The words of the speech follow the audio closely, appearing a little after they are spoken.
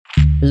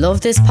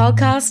Love this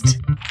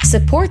podcast?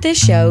 Support this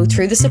show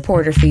through the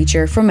supporter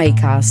feature from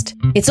Acast.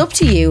 It's up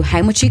to you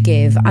how much you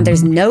give and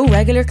there's no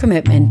regular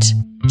commitment.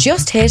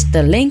 Just hit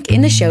the link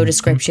in the show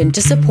description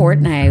to support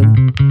now.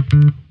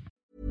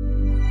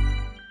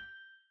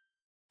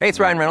 Hey, it's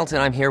Ryan Reynolds,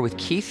 and I'm here with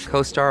Keith,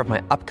 co-star of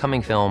my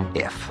upcoming film,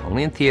 If,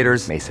 only in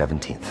theaters May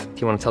 17th.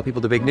 Do you want to tell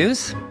people the big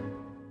news?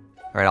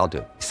 All right, I'll do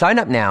it. Sign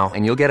up now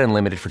and you'll get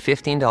unlimited for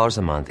 $15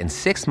 a month and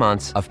 6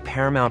 months of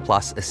Paramount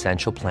Plus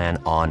Essential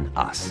Plan on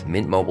us.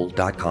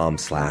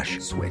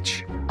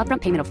 MintMobile.com/switch.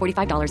 Upfront payment of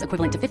 $45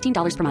 equivalent to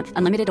 $15 per month.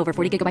 Unlimited over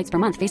 40 gigabytes per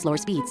month. Face lower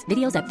speeds.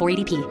 Videos at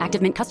 480p.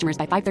 Active Mint customers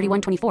by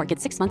 531.24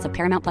 get 6 months of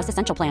Paramount Plus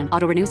Essential Plan.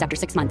 Auto renews after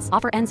 6 months.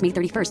 Offer ends May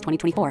 31st,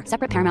 2024.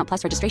 Separate Paramount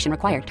Plus registration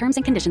required. Terms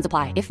and conditions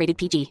apply if rated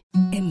PG.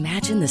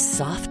 Imagine the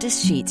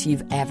softest sheets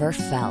you've ever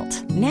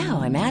felt.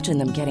 Now imagine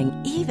them getting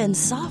even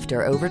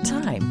softer over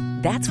time.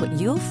 That's what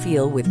you'll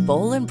feel with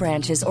Boll &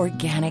 Branch's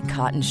organic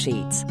cotton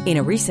sheets. In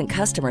a recent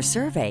customer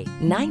survey,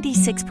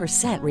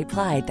 96%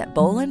 replied that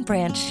Boll &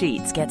 Branch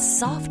sheets get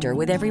softer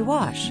with every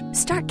wash.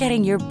 Start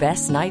getting your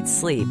best night's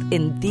sleep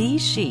in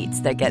these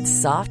sheets that get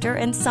softer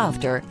and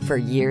softer for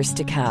years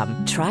to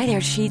come. Try their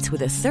sheets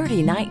with a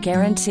 30-night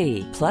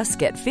guarantee. Plus,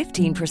 get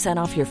 15%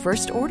 off your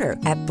first order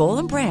at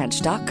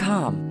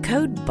bollandbranch.com.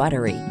 Code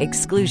BUTTERY.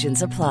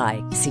 Exclusions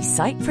apply. See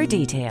site for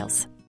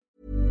details.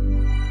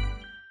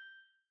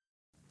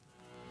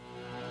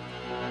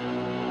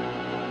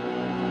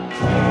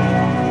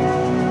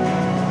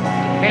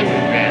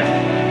 Pentagram,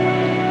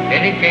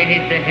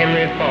 dedicated to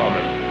Henry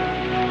Foreman.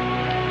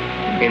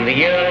 In the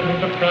years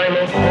of the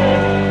primal force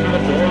and the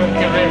dawn of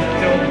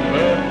terrestrial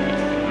birth,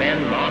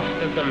 man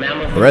mastered the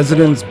mammoth.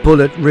 President's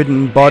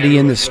bullet-ridden body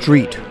in the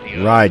street.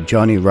 Ride,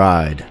 Johnny,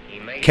 ride.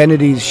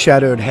 Kennedy's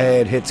shattered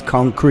head hits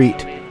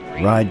concrete.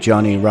 Ride,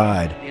 Johnny,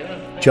 ride.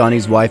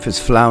 Johnny's wife is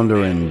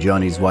floundering.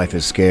 Johnny's wife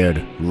is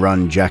scared.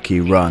 Run, Jackie,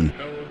 run.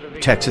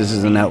 Texas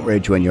is an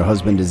outrage when your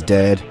husband is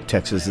dead.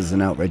 Texas is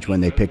an outrage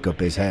when they pick up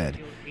his head.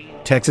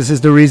 Texas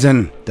is the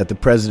reason that the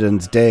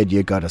president's dead.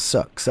 You gotta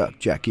suck, suck,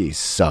 Jackie,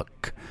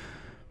 suck.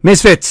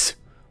 Misfits,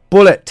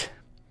 Bullet.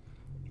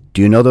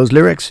 Do you know those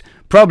lyrics?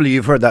 Probably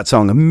you've heard that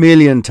song a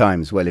million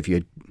times. Well, if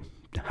you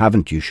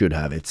haven't, you should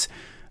have. It's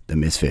the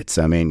Misfits.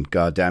 I mean,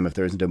 goddamn, if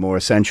there isn't a more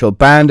essential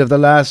band of the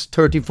last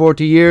 30,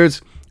 40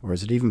 years, or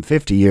is it even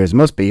 50 years?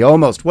 Must be,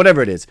 almost,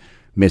 whatever it is.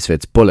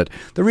 Misfits, Bullet.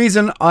 The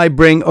reason I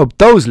bring up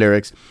those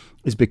lyrics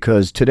is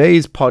because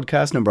today's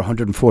podcast, number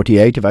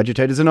 148 of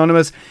Agitators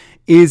Anonymous,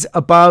 is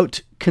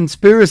about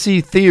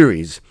conspiracy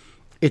theories.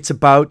 It's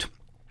about,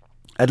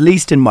 at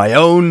least in my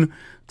own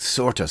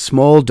sort of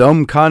small,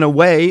 dumb kind of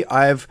way,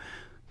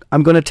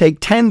 I'm going to take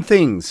 10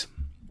 things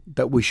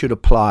that we should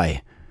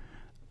apply,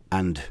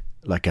 and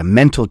like a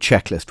mental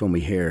checklist when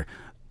we hear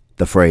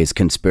the phrase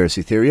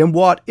conspiracy theory. And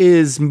what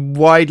is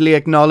widely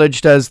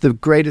acknowledged as the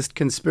greatest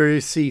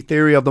conspiracy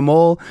theory of them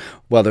all?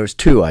 Well, there's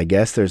two, I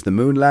guess. There's the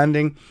moon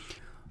landing.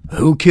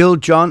 Who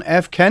killed John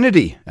F.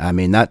 Kennedy? I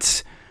mean,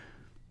 that's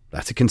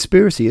a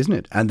conspiracy, isn't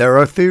it? And there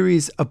are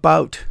theories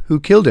about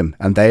who killed him,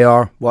 and they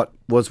are what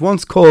was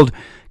once called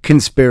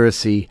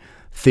conspiracy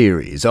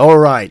theories. All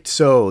right,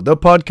 so the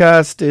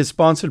podcast is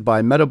sponsored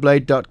by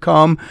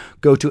metalblade.com.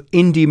 Go to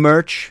indie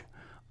merch,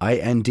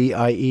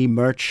 INDIE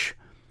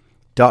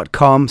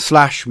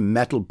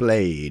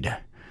merch.com/metalblade.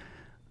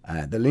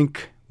 The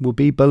link will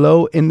be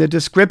below in the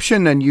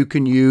description, and you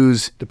can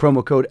use the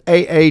promo code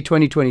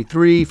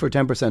AA2023 for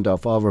 10%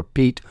 off. I'll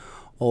repeat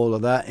all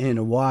of that in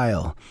a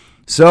while.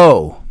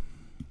 So,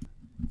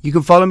 you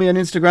can follow me on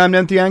Instagram,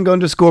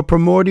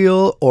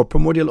 _primordial or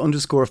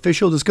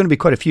primordial_official. There's going to be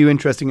quite a few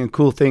interesting and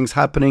cool things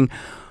happening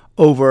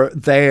over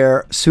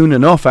there soon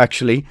enough,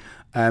 actually.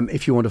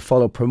 If you want to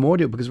follow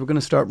Primordial, because we're going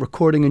to start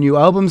recording a new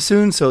album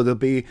soon, so there'll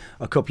be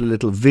a couple of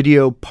little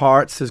video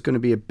parts. There's going to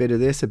be a bit of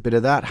this, a bit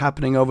of that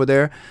happening over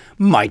there.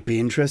 Might be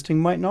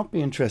interesting, might not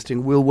be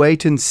interesting. We'll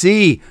wait and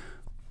see.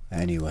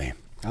 Anyway,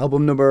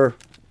 album number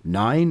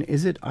 9,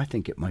 is it? I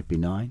think it might be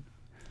 9.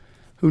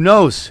 Who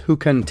knows? Who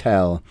can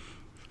tell?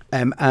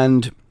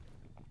 And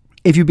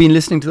if you've been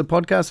listening to the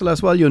podcast the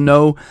last while, you'll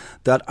know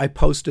that I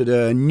posted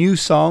a new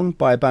song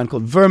by a band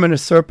called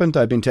Verminous Serpent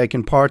I've been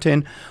taking part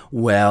in.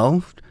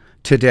 Well,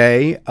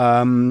 today,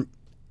 the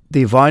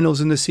vinyls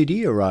and the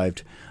CD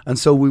arrived. And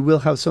so we will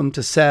have some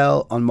to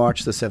sell on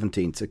March the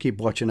 17th. So keep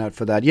watching out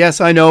for that.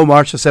 Yes, I know,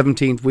 March the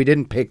 17th. We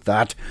didn't pick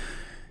that.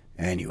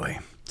 Anyway,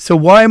 so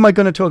why am I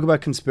going to talk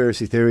about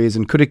conspiracy theories,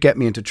 and could it get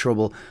me into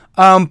trouble?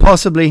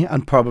 Possibly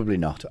and probably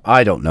not.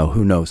 I don't know.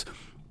 Who knows?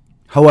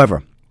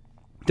 However,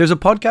 there's a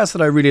podcast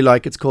that I really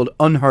like. It's called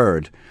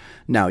Unheard.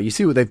 Now, you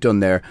see what they've done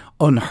there.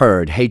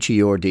 Unheard,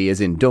 H-E-R-D,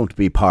 as in don't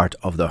be part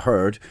of the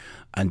herd,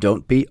 and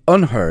don't be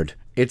unheard.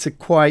 It's a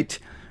quite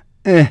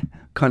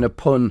kind of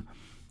pun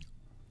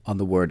on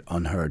the word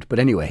unheard. But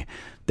anyway,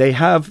 they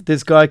have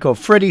this guy called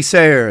Freddie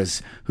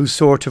Sayers, who's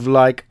sort of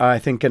like, I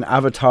think, an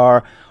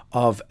avatar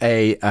of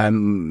a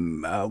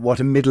what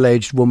a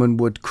middle-aged woman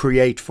would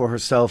create for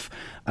herself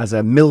as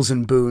a Mills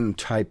and Boon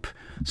type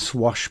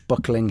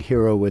swashbuckling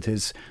hero with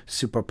his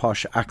super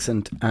posh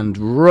accent and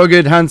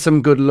rugged,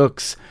 handsome good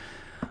looks.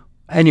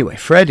 Anyway,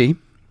 Freddie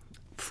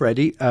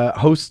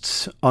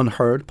hosts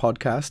Unheard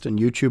podcast and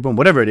YouTube and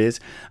whatever it is,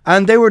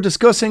 and they were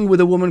discussing with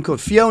a woman called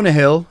Fiona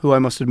Hill, who I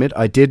must admit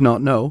I did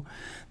not know.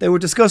 They were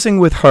discussing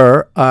with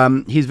her.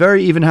 He's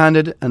very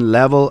even-handed and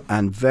level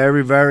and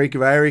very, very,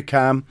 very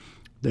calm.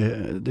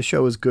 The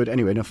show is good.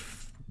 Anyway,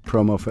 enough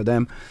promo for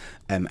them,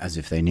 as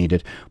if they need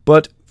it.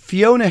 But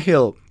Fiona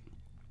Hill,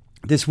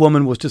 this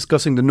woman, was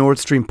discussing the Nord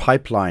Stream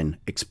pipeline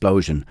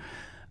explosion.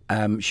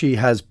 She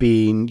has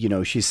been,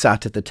 she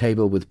sat at the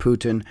table with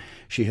Putin.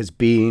 She has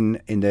been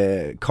in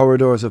the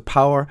corridors of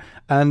power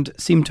and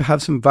seemed to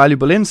have some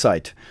valuable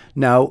insight.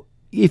 Now,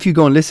 if you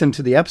go and listen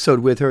to the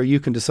episode with her, you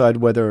can decide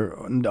whether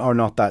or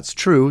not that's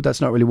true. That's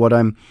not really what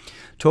I'm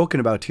talking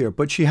about here.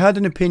 But she had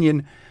an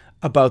opinion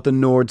about the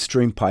Nord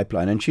Stream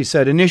pipeline. And she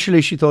said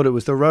initially she thought it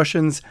was the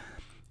Russians.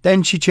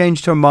 Then she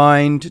changed her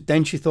mind.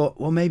 Then she thought,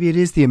 well, maybe it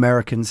is the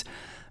Americans.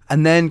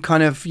 And then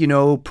kind of,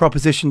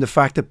 propositioned the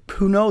fact that,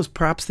 who knows,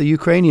 perhaps the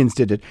Ukrainians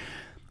did it.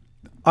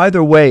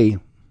 Either way,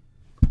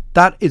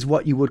 that is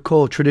what you would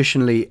call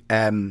traditionally,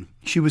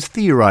 she was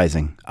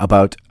theorizing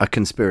about a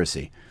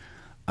conspiracy.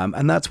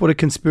 And that's what a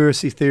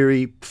conspiracy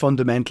theory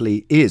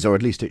fundamentally is, or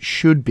at least it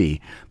should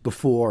be,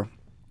 before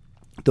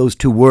those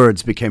two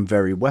words became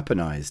very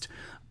weaponized.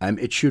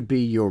 It should be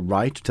your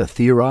right to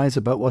theorize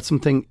about what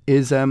something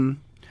is a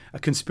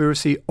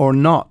conspiracy or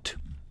not.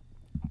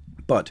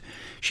 But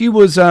she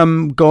was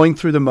going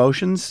through the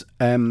motions.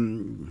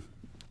 The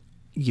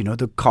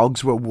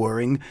cogs were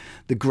whirring.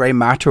 The grey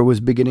matter was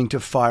beginning to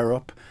fire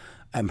up.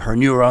 Her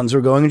neurons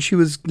were going, and she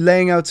was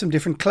laying out some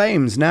different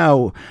claims.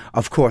 Now,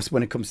 of course,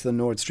 when it comes to the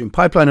Nord Stream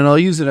pipeline, and I'll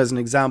use it as an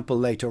example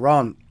later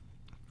on,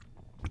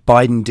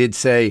 Biden did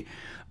say,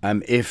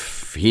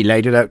 if he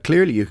laid it out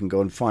clearly, you can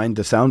go and find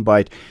the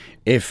soundbite,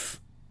 if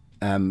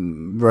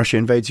Russia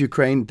invades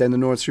Ukraine, then the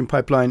Nord Stream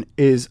pipeline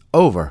is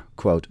over,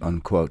 quote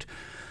unquote.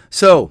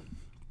 So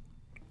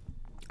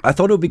I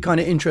thought it would be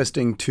kind of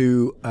interesting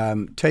to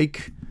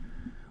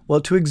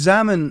to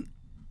examine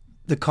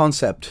the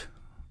concept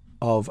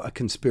of a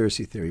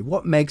conspiracy theory.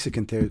 What makes a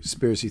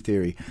conspiracy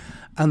theory,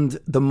 and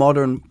the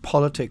modern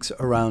politics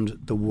around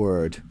the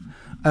word.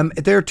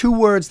 There are two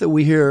words that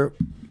we hear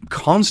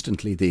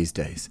constantly these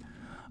days.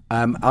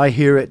 I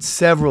hear it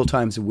several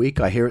times a week.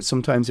 I hear it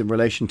sometimes in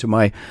relation to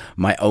my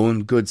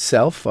own good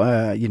self,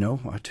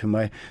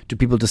 to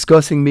people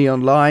discussing me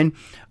online,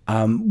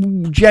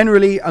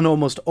 generally and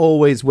almost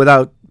always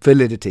without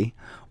validity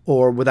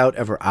or without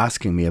ever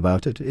asking me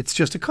about it. It's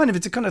just a kind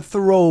of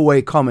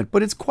throwaway comment,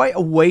 but it's quite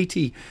a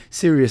weighty,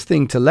 serious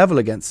thing to level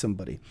against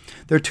somebody.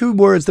 There are two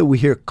words that we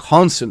hear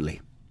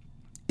constantly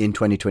in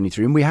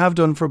 2023, and we have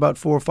done for about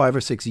 4 or 5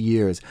 or 6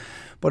 years.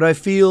 But I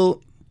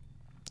feel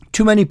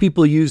too many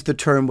people use the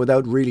term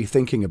without really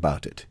thinking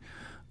about it.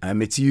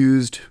 It's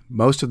used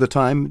most of the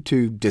time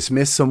to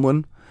dismiss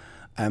someone,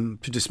 to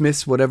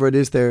dismiss whatever it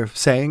is they're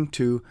saying,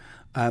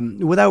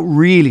 without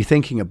really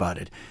thinking about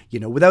it,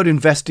 without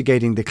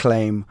investigating the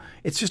claim.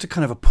 It's just a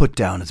kind of a put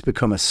down. It's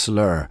become a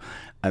slur.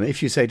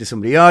 If you say to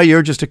somebody,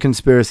 you're just a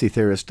conspiracy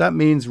theorist, that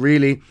means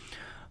really,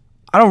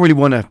 I don't really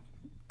want to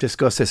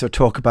discuss this or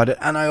talk about it.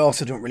 And I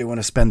also don't really want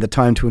to spend the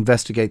time to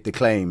investigate the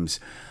claims.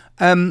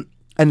 And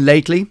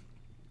lately,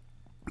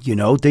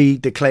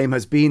 the claim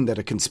has been that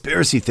a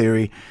conspiracy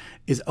theory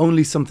is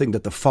only something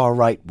that the far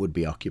right would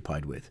be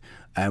occupied with,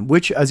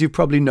 which, as you've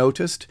probably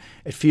noticed,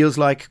 it feels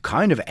like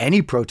kind of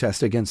any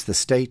protest against the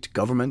state,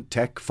 government,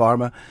 tech,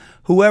 pharma,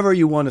 whoever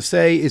you want to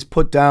say, is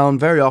put down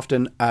very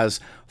often as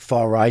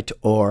far right,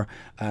 or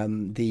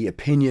the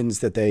opinions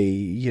that they,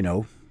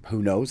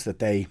 who knows,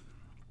 the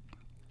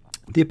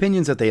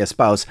opinions that they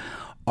espouse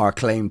are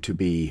claimed to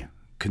be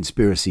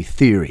conspiracy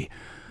theory.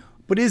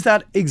 But is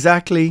that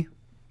exactly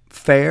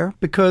fair?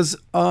 Because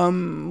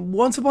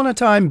once upon a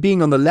time,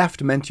 being on the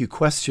left meant you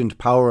questioned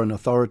power and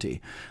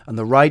authority, and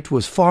the right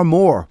was far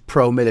more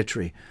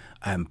pro-military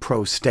and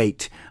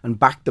pro-state and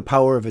backed the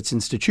power of its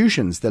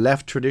institutions. The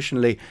left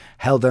traditionally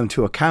held them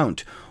to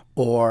account,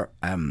 or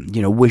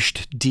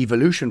wished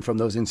devolution from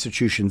those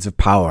institutions of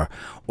power,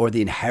 or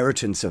the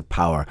inheritance of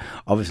power.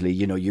 Obviously,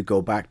 you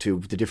go back to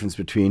the difference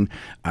between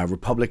a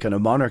republic and a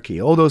monarchy,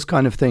 all those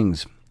kind of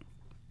things.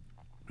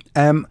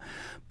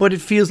 But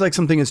it feels like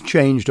something has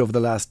changed over the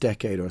last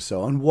decade or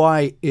so. And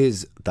why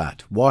is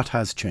that? What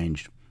has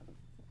changed?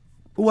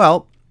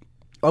 Well,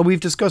 we've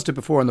discussed it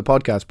before on the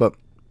podcast, but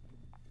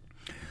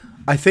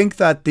I think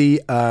that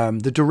the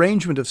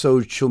derangement of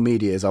social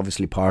media is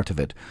obviously part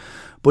of it.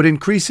 But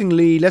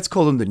increasingly, let's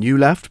call them the new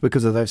left,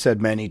 because as I've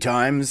said many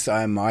times,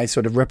 I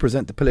sort of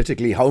represent the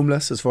politically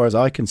homeless as far as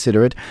I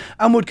consider it,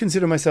 and would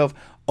consider myself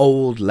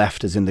old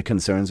left, as in the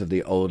concerns of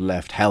the old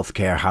left: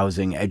 healthcare,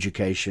 housing,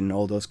 education,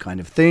 all those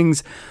kind of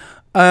things.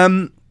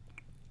 The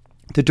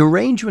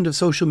derangement of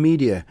social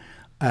media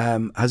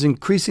has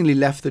increasingly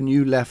left the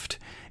new left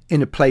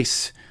in a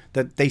place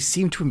that they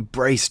seem to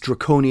embrace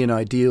draconian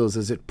ideals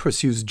as it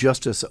pursues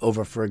justice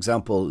over, for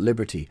example,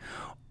 liberty.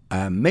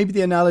 Maybe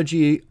the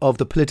analogy of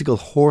the political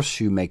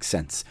horseshoe makes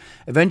sense.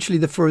 Eventually,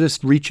 the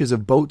furthest reaches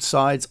of both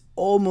sides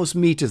almost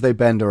meet as they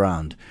bend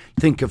around.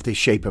 Think of the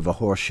shape of a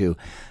horseshoe.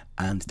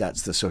 And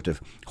that's the sort of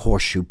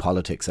horseshoe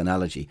politics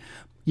analogy.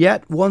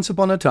 Yet, once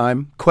upon a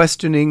time,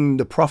 questioning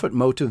the profit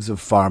motives of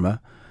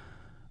pharma,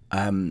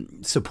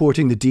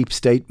 supporting the deep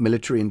state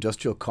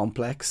military-industrial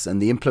complex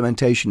and the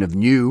implementation of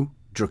new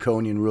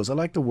draconian rules. I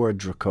like the word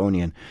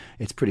draconian.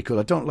 It's pretty cool.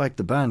 I don't like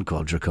the band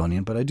called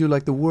Draconian, but I do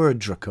like the word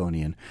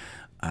draconian.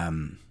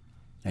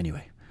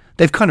 Anyway,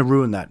 they've kind of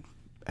ruined that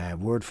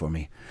word for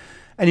me.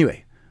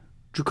 Anyway,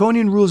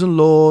 draconian rules and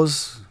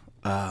laws,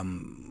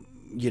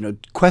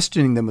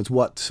 questioning them is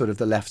what sort of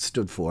the left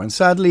stood for. And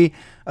sadly,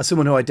 as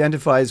someone who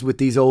identifies with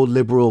these old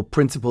liberal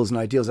principles and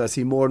ideals, I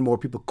see more and more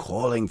people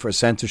calling for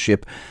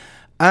censorship.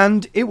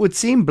 And it would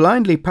seem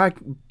blindly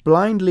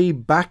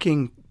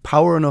backing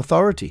power and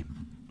authority.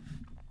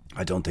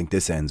 I don't think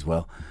this ends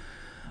well.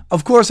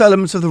 Of course,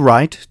 elements of the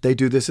right, they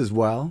do this as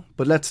well.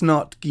 But let's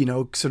not,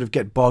 sort of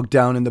get bogged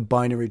down in the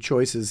binary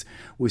choices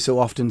we so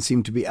often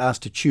seem to be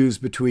asked to choose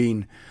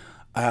between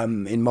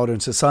in modern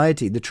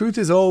society. The truth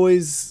is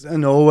always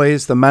and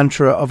always the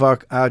mantra of our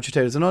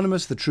Agitators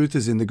Anonymous. The truth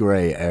is in the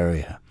grey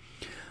area.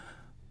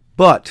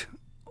 But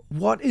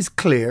what is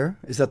clear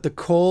is that to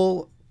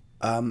call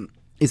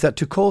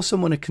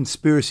someone a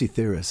conspiracy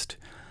theorist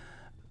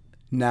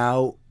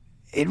now,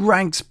 it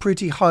ranks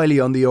pretty highly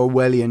on the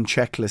Orwellian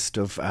checklist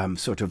of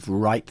sort of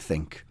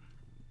right-think.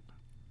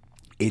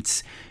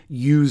 It's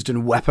used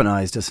and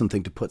weaponized as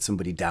something to put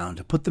somebody down,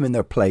 to put them in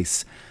their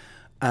place.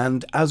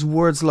 And as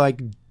words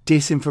like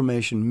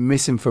disinformation,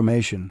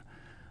 misinformation,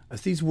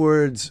 as these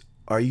words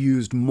are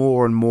used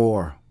more and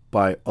more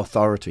by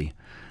authority,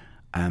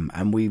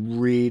 and we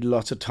read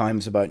lots of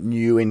times about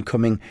new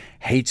incoming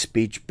hate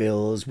speech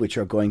bills which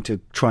are going to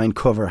try and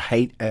cover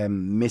hate,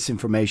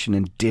 misinformation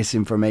and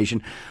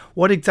disinformation.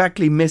 What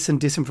exactly mis and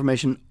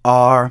disinformation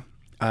are,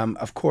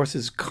 of course,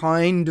 is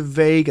kind of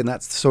vague, and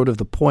that's sort of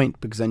the point,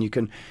 because then you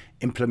can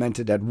implement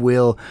it at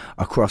will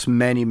across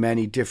many,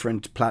 many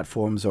different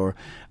platforms or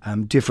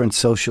different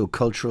social,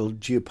 cultural,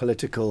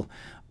 geopolitical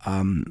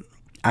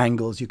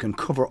angles. You can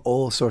cover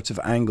all sorts of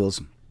angles.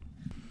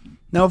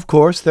 Now, of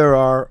course, there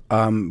are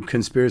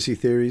conspiracy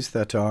theories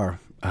that are,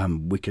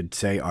 we could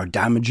say, are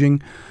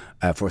damaging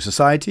for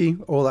society,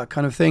 all that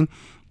kind of thing.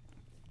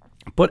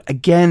 But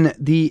again,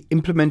 the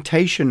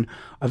implementation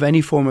of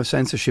any form of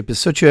censorship is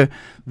such a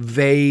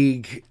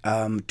vague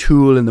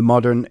tool in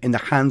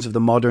the hands of the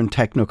modern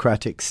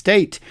technocratic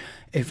state.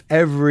 If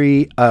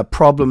every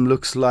problem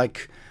looks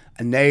like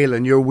a nail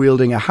and you're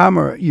wielding a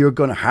hammer, you're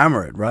going to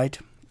hammer it, right?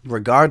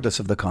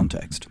 Regardless of the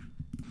context.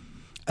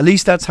 At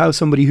least that's how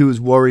somebody who is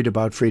worried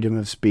about freedom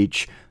of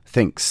speech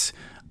thinks.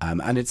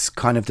 And it's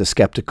kind of the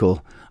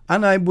skeptical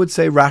and I would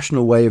say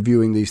rational way of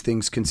viewing these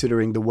things,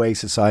 considering the way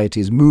society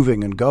is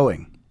moving and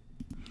going.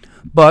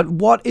 But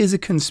what is a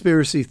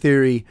conspiracy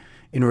theory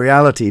in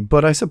reality?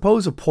 But I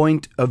suppose a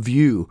point of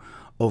view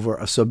over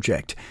a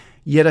subject.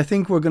 Yet I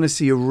think we're going to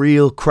see a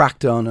real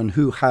crackdown on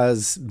who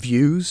has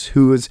views,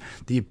 who has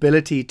the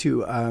ability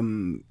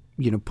to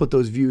put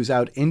those views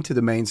out into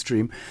the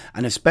mainstream,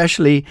 and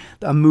especially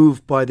a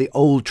move by the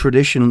old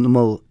traditional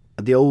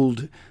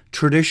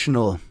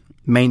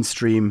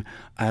mainstream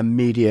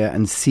media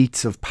and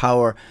seats of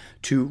power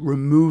to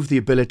remove the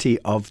ability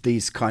of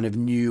these kind of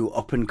new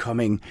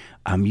up-and-coming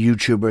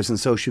YouTubers and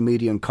social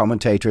media and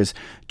commentators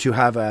to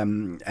have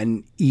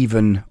an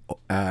even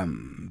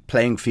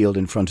playing field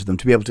in front of them,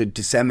 to be able to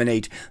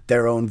disseminate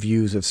their own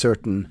views of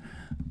certain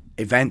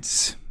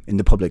events in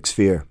the public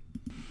sphere.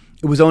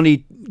 It was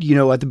only,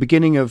 at the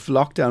beginning of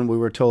lockdown, we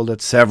were told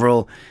that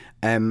several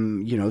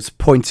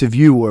points of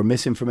view or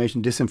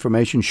misinformation,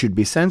 disinformation should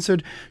be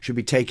censored, should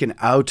be taken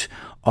out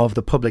of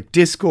the public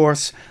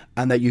discourse,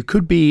 and that you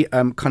could be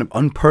kind of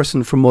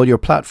unpersoned from all your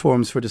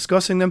platforms for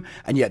discussing them.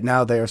 And yet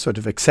now they are sort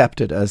of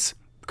accepted as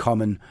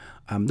common.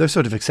 They're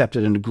sort of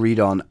accepted and agreed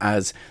on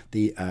as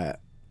the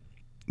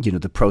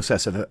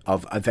process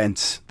of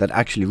events that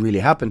actually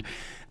really happened.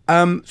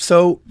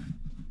 So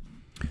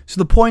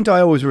the point I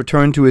always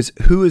return to is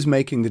who is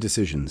making the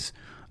decisions.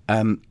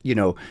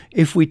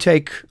 If we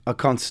take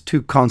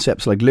two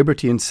concepts like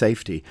liberty and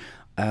safety,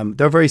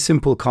 they're very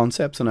simple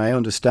concepts, and I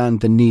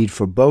understand the need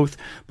for both.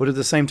 But at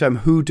the same time,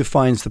 who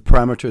defines the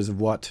parameters of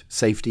what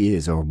safety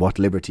is or what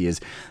liberty is?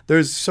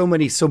 There's so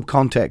many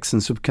subcontexts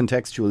and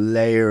subcontextual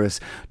layers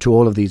to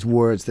all of these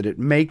words that it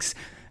makes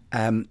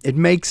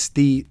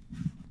the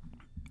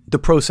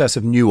process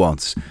of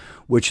nuance,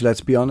 which,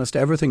 let's be honest,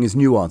 everything is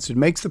nuanced. It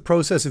makes the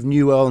process of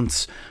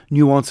nuance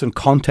and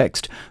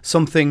context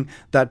something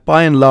that,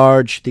 by and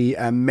large, the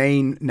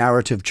main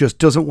narrative just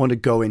doesn't want to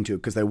go into,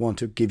 because they want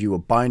to give you a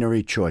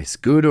binary choice,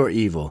 good or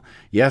evil,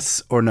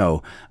 yes or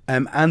no.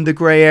 And the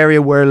grey area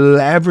where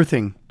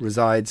everything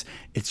resides,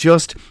 it's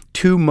just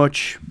too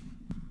much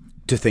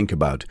to think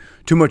about,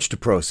 too much to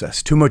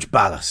process, too much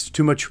ballast,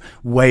 too much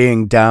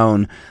weighing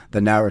down the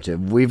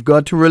narrative. We've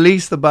got to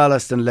release the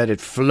ballast and let it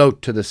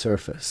float to the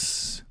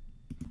surface.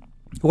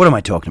 What am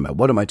I talking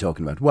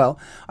about? Well,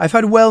 I've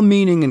had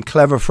well-meaning and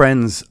clever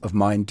friends of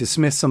mine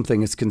dismiss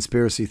something as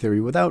conspiracy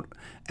theory without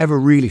ever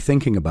really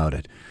thinking about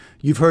it.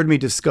 You've heard me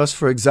discuss,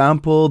 for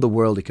example, the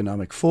World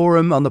Economic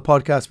Forum on the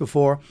podcast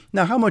before.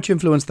 Now, how much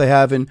influence they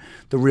have in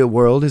the real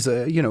world is,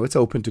 it's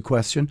open to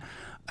question.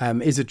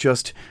 Is it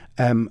just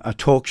a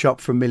talk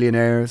shop for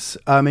millionaires?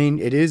 I mean,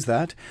 it is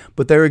that.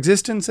 But their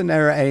existence and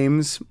their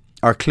aims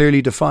are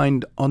clearly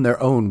defined on their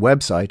own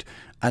website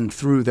and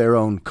through their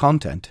own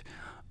content.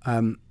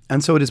 And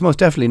so it is most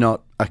definitely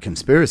not a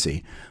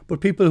conspiracy.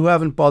 But people who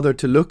haven't bothered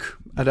to look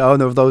at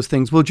either of those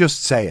things will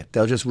just say it.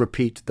 They'll just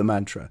repeat the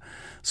mantra.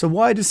 So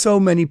why do so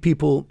many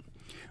people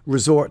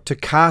resort to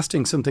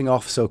casting something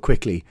off so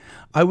quickly?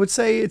 I would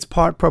say it's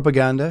part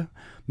propaganda,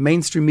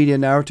 mainstream media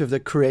narrative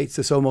that creates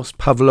this almost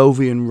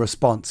Pavlovian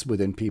response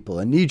within people,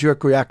 a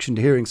knee-jerk reaction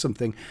to hearing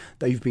something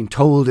that you've been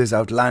told is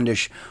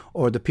outlandish,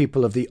 or the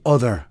people of the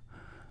other,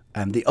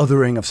 the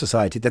othering of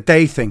society, that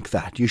they think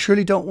that. You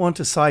surely don't want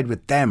to side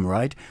with them,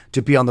 right?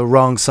 To be on the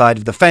wrong side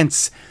of the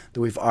fence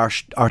that we've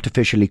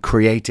artificially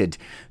created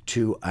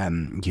to,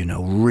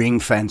 ring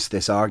fence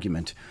this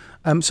argument.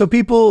 So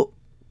people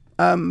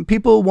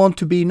want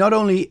to be not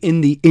only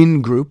in the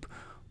in group,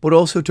 but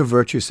also to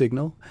virtue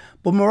signal.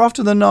 But more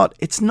often than not,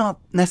 it's not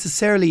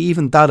necessarily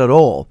even that at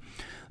all.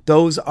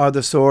 Those are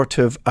the sort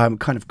of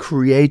kind of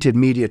created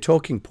media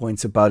talking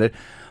points about it.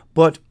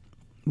 But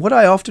what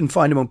I often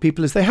find among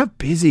people is they have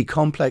busy,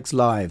 complex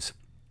lives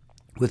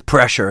with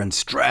pressure and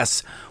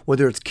stress,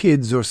 whether it's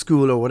kids or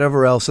school or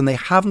whatever else, and they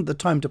haven't the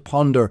time to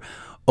ponder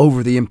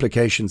over the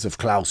implications of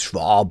Klaus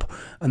Schwab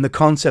and the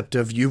concept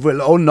of you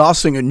will own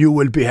nothing and you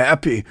will be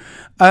happy.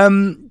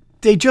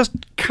 They just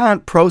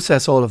can't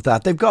process all of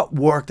that. They've got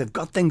work, they've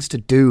got things to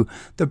do.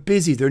 They're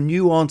busy, they're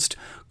nuanced,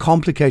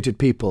 complicated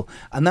people.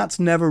 And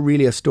that's never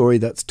really a story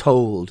that's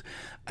told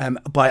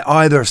by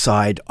either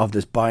side of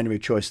this binary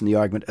choice in the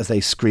argument as they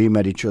scream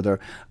at each other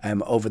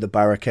over the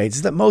barricades.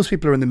 Is that most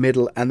people are in the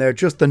middle and they're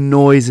just, the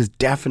noise is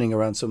deafening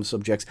around some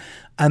subjects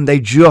and they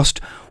just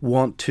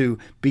want to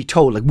be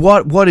told, like,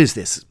 what is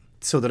this?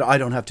 So that I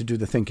don't have to do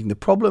the thinking. The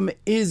problem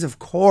is, of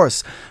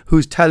course,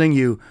 who's telling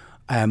you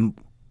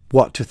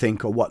what to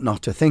think or what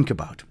not to think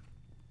about.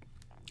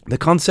 The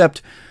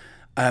concept,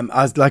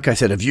 as like I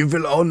said, if you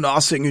will own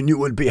nothing and you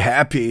will be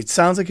happy, it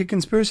sounds like a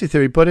conspiracy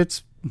theory, but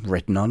it's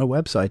written on a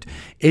website.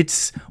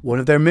 It's one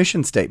of their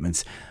mission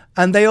statements.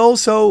 And they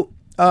also,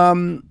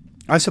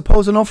 I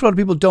suppose an awful lot of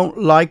people don't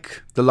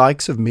like the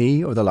likes of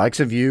me or the likes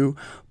of you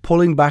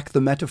pulling back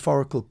the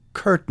metaphorical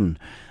curtain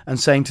and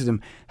saying to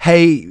them,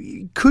 hey,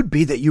 it could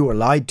be that you are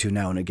lied to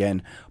now and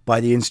again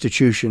by the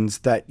institutions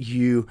that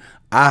you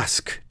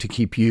ask to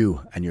keep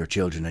you and your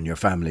children and your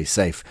family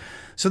safe.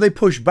 So they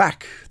push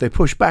back. They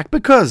push back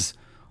because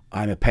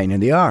I'm a pain in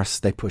the arse.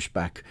 They push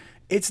back.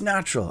 It's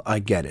natural. I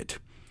get it.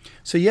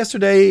 So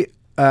yesterday,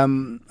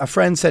 a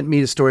friend sent me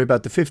a story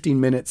about the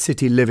 15-minute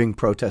city living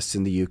protests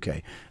in the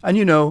UK. And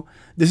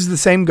this is the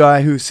same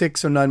guy who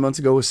 6 or 9 months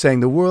ago was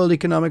saying the World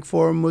Economic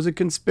Forum was a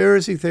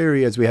conspiracy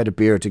theory as we had a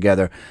beer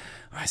together.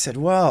 I said,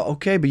 well,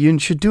 okay, but you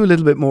should do a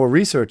little bit more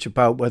research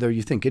about whether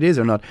you think it is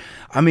or not.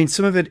 I mean,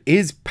 some of it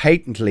is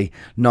patently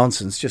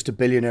nonsense, just a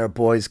billionaire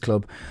boys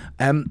club.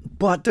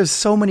 But there's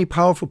so many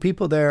powerful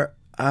people there.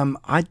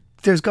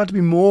 There's got to be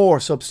more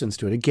substance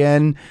to it.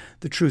 Again,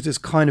 the truth is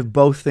kind of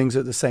both things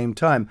at the same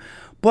time.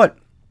 But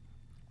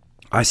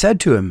I said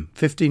to him,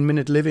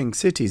 15-minute living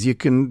cities. You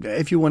can,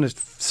 if you want to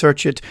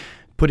search it,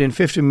 put in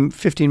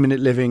 15-minute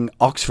living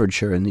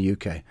Oxfordshire in the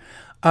UK.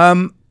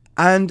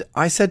 And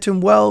I said to him,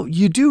 well,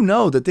 you do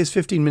know that this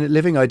 15-minute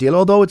living ideal,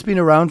 although it's been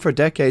around for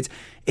decades,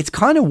 it's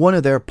kind of one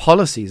of their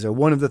policies or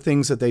one of the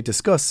things that they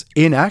discuss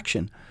in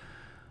action.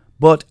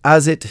 But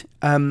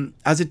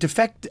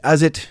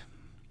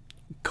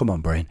come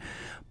on, brain.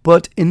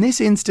 But in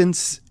this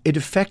instance, it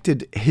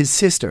affected his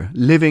sister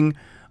living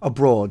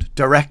abroad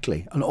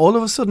directly. And all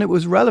of a sudden it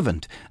was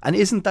relevant. And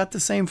isn't that the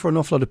same for an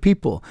awful lot of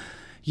people?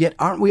 Yet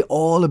aren't we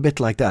all a bit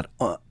like that?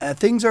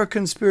 Things are a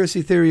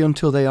conspiracy theory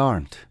until they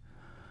aren't.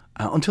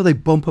 Until they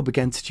bump up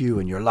against you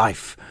in your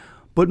life.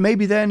 But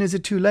maybe then is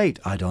it too late?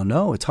 I don't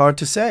know. It's hard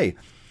to say.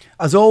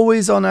 As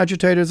always on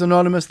Agitators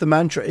Anonymous, the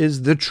mantra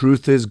is the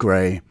truth is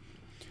grey.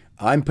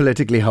 I'm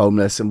politically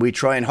homeless and we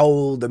try and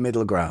hold the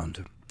middle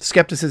ground.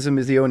 Skepticism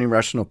is the only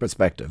rational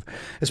perspective,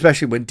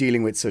 especially when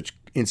dealing with such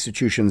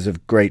institutions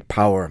of great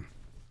power,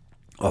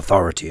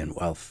 authority and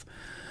wealth.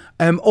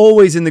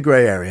 Always in the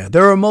grey area.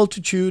 There are a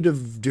multitude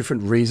of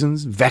different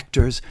reasons,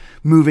 vectors,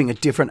 moving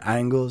at different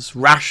angles,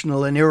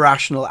 rational and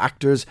irrational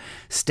actors,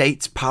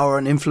 states, power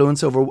and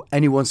influence over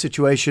any one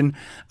situation,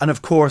 and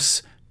of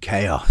course,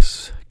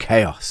 chaos.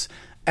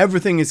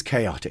 Everything is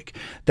chaotic.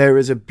 There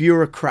is a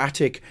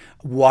bureaucratic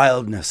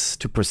wildness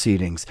to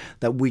proceedings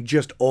that we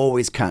just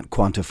always can't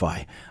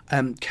quantify.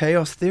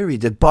 Chaos theory,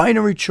 the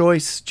binary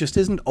choice just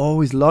isn't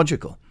always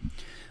logical.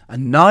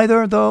 And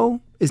neither,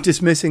 though, is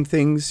dismissing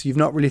things you've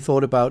not really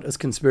thought about as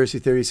conspiracy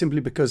theories simply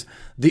because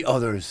the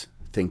others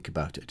think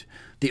about it.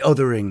 The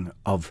othering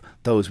of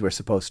those we're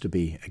supposed to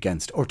be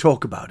against, or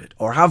talk about it,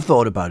 or have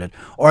thought about it,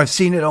 or I've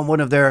seen it on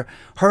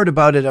heard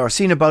about it, or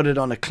seen about it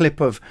on a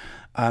clip of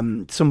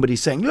somebody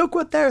saying, look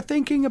what they're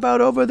thinking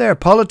about over there.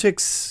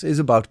 Politics is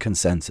about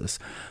consensus.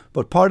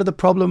 But part of the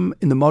problem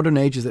in the modern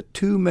age is that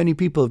too many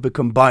people have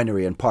become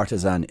binary and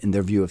partisan in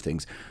their view of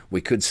things.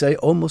 We could say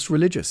almost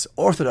religious,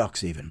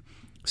 orthodox even.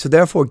 So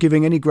therefore,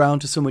 giving any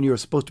ground to someone you're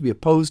supposed to be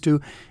opposed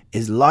to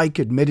is like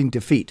admitting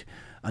defeat.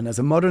 And as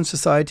a modern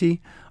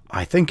society,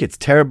 I think it's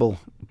terrible.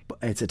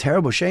 It's a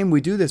terrible shame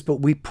we do this, but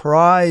we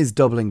prize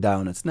doubling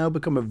down. It's now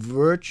become a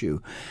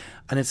virtue.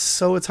 And it's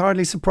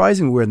hardly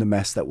surprising we're in the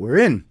mess that we're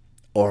in.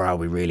 Or are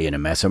we really in a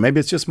mess? Or maybe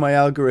it's just my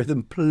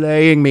algorithm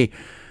playing me.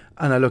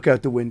 And I look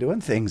out the window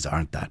and things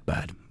aren't that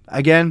bad.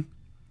 Again,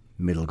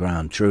 middle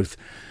ground truth.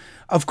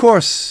 Of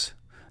course,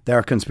 there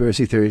are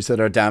conspiracy theories that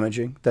are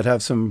damaging, that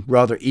have some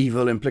rather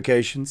evil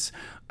implications.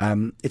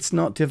 It's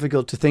not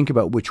difficult to think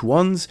about which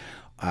ones.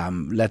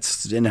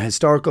 Let's, in a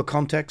historical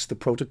context, the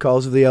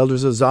Protocols of the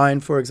Elders of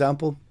Zion, for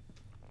example.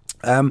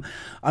 And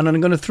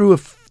I'm going to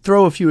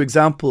throw a few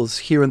examples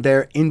here and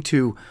there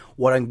into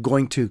what I'm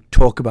going to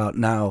talk about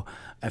now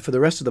for the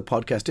rest of the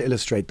podcast to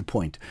illustrate the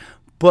point.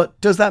 But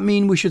does that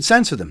mean we should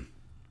censor them?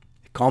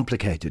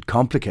 Complicated.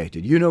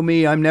 You know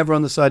me, I'm never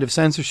on the side of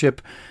censorship,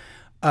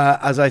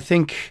 as I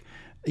think,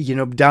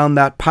 down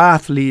that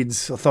path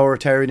leads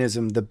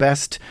authoritarianism. The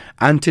best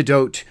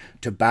antidote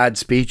to bad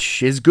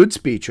speech is good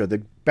speech, or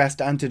the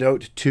best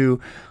antidote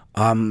to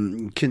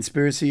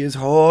conspiracy is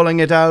hauling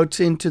it out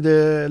into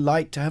the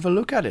light to have a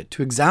look at it,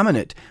 to examine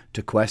it,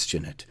 to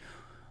question it.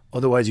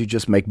 Otherwise, you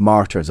just make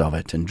martyrs of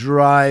it and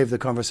drive the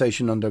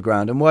conversation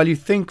underground. And while you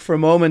think for a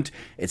moment,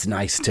 it's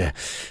nice to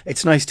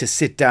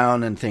sit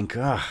down and think,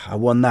 I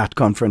won that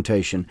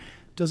confrontation.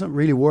 It doesn't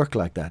really work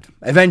like that.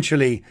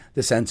 Eventually,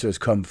 the censors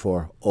come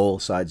for all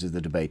sides of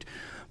the debate.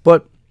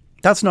 But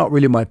that's not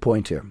really my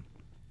point here.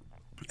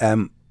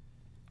 I'm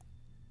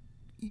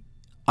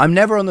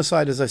never on the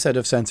side, as I said,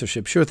 of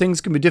censorship. Sure,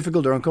 things can be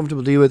difficult or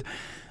uncomfortable to deal with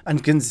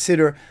and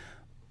consider.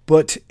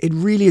 But it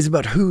really is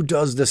about who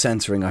does the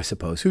censoring, I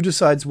suppose. Who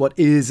decides what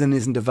is and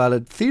isn't a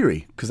valid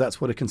theory? Because that's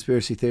what a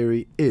conspiracy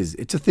theory is.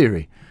 It's a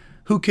theory.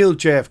 Who killed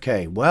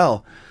JFK?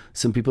 Well,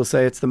 some people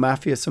say it's the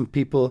mafia. Some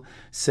people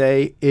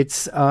say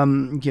it's,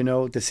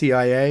 the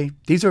CIA.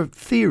 These are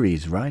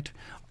theories, right?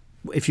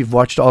 If you've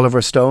watched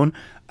Oliver Stone,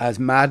 as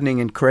maddening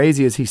and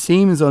crazy as he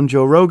seems on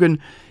Joe Rogan,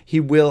 he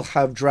will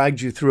have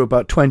dragged you through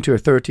about 20 or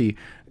 30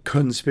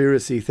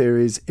 conspiracy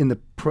theories in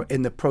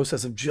the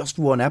process of just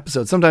one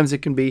episode. Sometimes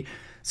it can be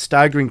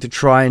staggering to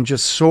try and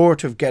just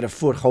sort of get a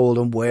foothold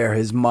on where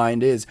his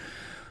mind is.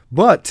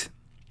 But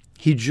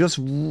he just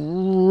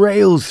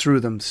rails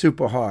through them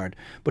super hard.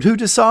 But who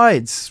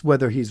decides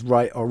whether he's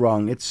right or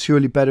wrong? It's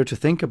surely better to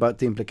think about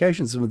the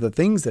implications of the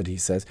things that he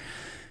says.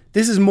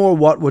 This is more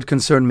what would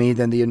concern me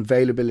than the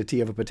availability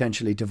of a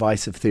potentially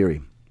divisive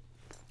theory.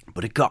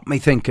 But it got me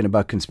thinking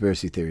about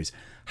conspiracy theories,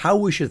 how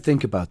we should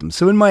think about them.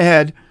 So in my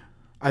head,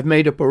 I've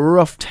made up a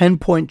rough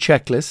 10-point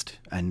checklist,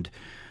 and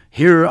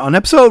here on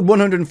episode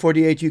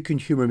 148, you can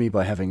humour me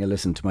by having a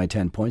listen to my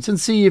 10 points and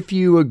see if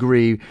you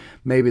agree.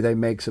 Maybe they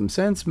make some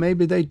sense,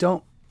 maybe they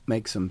don't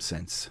make some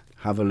sense.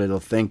 Have a little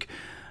think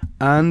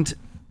and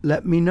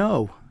let me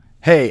know.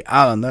 Hey,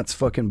 Alan, that's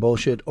fucking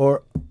bullshit.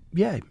 Or,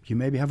 yeah, you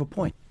maybe have a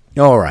point.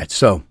 All right,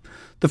 so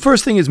the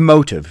first thing is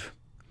motive.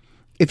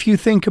 If you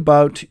think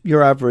about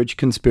your average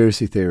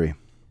conspiracy theory,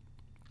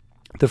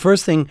 the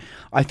first thing,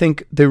 I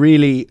think the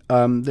really,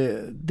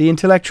 the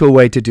intellectual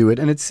way to do it,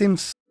 and it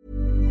seems...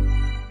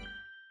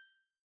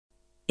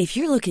 If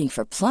you're looking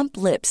for plump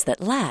lips that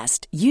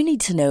last, you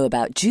need to know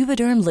about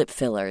Juvederm lip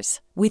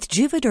fillers. With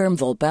Juvederm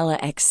Volbella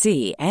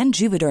XC and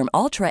Juvederm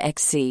Ultra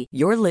XC,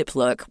 your lip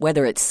look,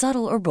 whether it's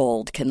subtle or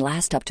bold, can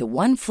last up to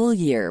 1 full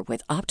year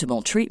with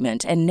optimal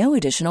treatment and no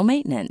additional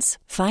maintenance.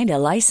 Find a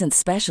licensed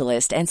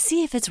specialist and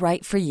see if it's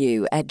right for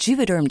you at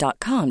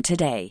Juvederm.com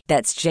today.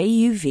 That's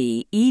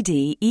JUVEDERM.com.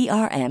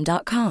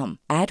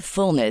 Add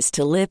fullness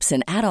to lips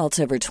in adults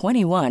over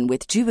 21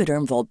 with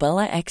Juvederm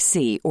Volbella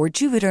XC or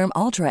Juvederm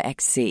Ultra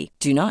XC.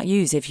 Do not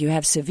use if you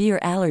have severe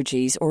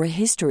allergies or a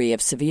history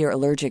of severe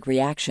allergic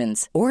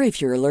reactions, or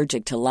if you're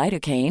allergic to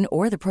lidocaine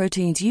or the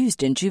proteins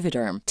used in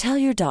Juvederm. Tell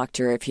your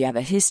doctor if you have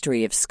a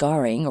history of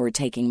scarring or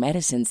taking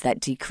medicines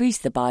that decrease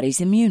the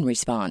body's immune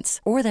response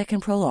or that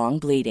can prolong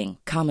bleeding.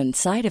 Common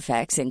side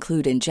effects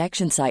include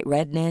injection site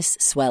redness,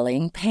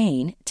 swelling,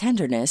 pain,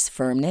 tenderness,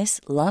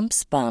 firmness,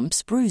 lumps,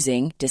 bumps,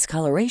 bruising,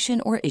 discoloration,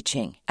 or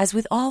itching. As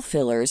with all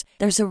fillers,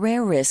 there's a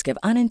rare risk of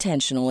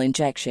unintentional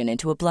injection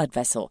into a blood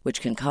vessel,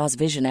 which can cause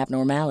vision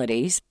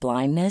abnormalities,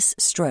 blindness,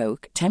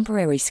 stroke,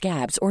 temporary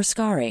scabs, or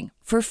scarring.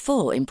 For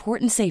full,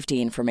 important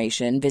safety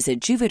information, visit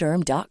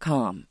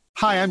Juvederm.com.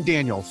 Hi, I'm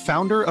Daniel,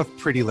 founder of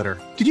Pretty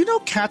Litter. Did you know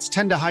cats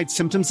tend to hide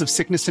symptoms of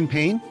sickness and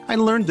pain? I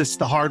learned this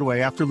the hard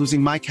way after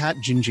losing my cat,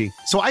 Gingy.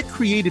 So I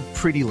created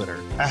Pretty Litter,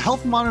 a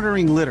health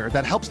monitoring litter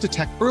that helps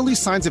detect early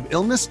signs of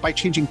illness by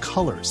changing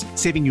colors,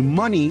 saving you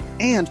money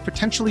and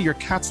potentially your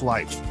cat's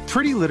life.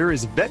 Pretty Litter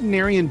is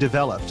veterinarian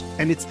developed,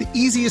 and it's the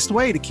easiest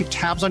way to keep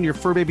tabs on your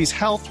fur baby's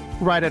health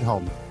right at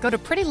home. Go to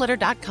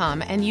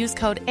prettylitter.com and use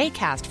code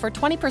ACAST for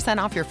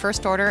 20% off your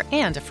first order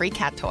and a free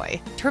cat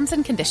toy. Terms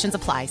and conditions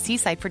apply. See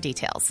site for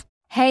details.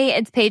 Hey,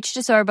 it's Paige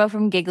DeSorbo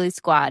from Giggly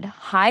Squad.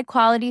 High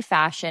quality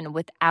fashion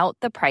without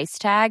the price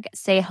tag.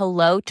 Say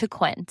hello to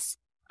Quince.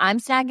 I'm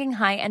snagging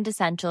high-end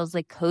essentials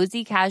like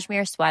cozy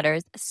cashmere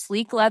sweaters,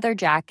 sleek leather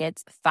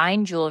jackets,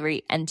 fine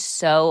jewelry, and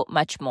so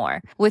much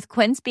more. With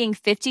Quince being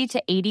 50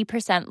 to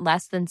 80%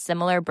 less than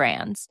similar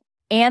brands.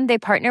 And they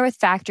partner with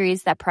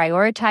factories that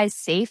prioritize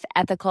safe,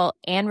 ethical,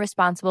 and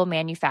responsible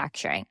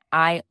manufacturing.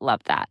 I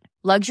love that.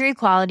 Luxury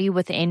quality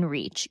within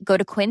reach. Go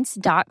to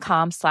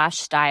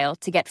quince.com/style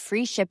to get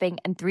free shipping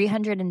and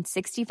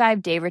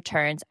 365-day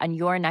returns on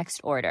your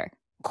next order.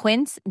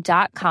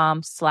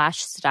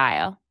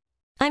 Quince.com/style.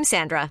 I'm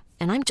Sandra,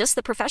 and I'm just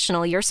the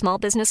professional your small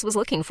business was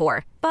looking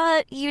for.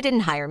 But you didn't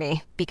hire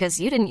me because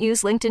you didn't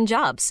use LinkedIn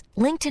Jobs.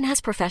 LinkedIn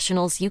has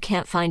professionals you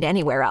can't find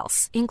anywhere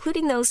else,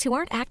 including those who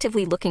aren't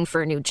actively looking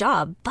for a new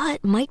job,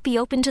 but might be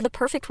open to the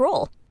perfect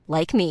role,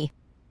 like me.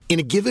 In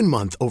a given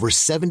month, over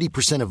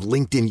 70% of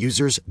LinkedIn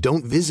users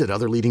don't visit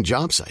other leading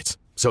job sites.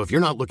 So if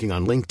you're not looking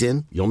on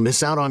LinkedIn, you'll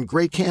miss out on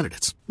great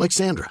candidates like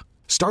Sandra.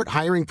 Start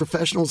hiring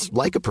professionals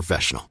like a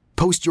professional.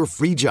 Post your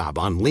free job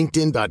on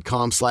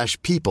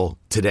linkedin.com/people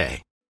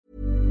today.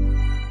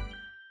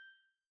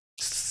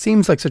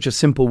 Seems like such a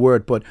simple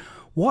word, but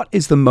what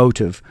is the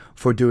motive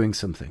for doing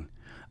something?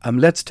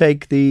 Let's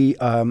take the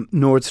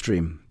Nord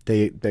Stream,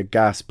 the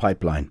gas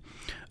pipeline,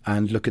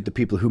 and look at the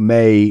people who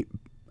may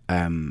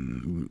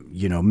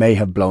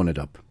have blown it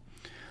up.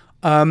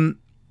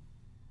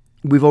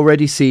 We've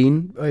already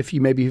seen, if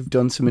you maybe have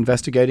done some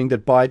investigating,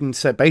 that Biden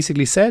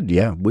basically said,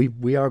 yeah,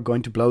 we are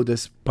going to blow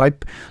this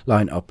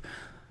pipeline up.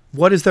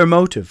 What is their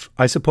motive?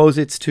 I suppose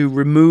it's to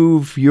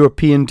remove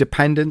European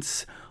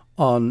dependence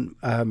on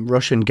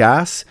Russian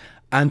gas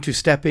and to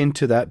step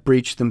into that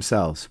breach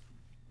themselves.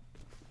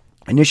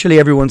 Initially,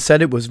 everyone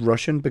said it was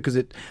Russian because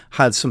it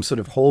had some sort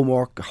of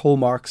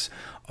hallmarks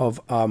of,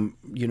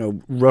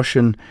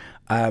 Russian,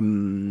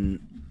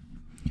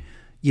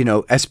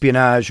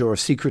 espionage or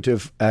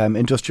secretive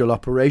industrial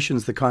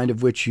operations, the kind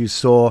of which you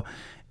saw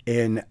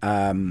in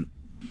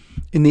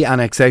the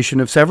annexation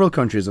of several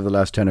countries over the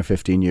last 10 or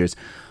 15 years.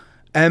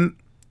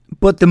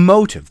 But the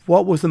motive,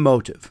 what was the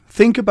motive?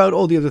 Think about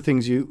all the other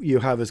things you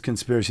have as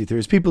conspiracy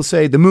theories. People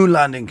say the moon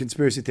landing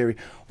conspiracy theory.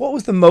 What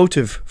was the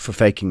motive for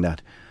faking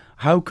that?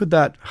 How could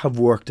that have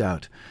worked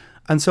out?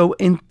 And so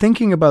in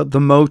thinking about the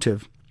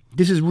motive,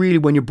 this is really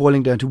when you're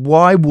boiling down to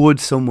why would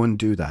someone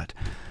do that?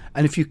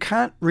 And if you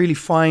can't really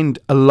find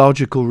a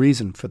logical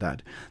reason for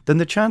that, then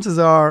the chances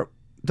are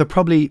there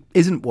probably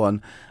isn't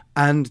one.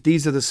 And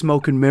these are the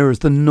smoke and mirrors,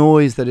 the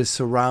noise that is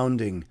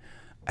surrounding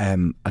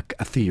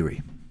a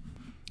theory.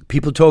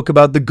 People talk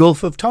about the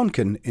Gulf of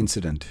Tonkin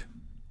incident,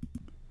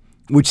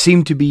 which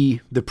seemed to be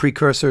the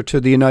precursor to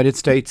the United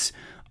States,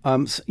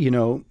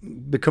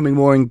 becoming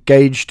more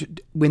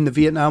engaged in the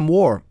Vietnam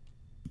War.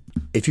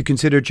 If you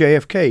consider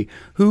JFK,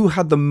 who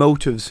had the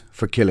motives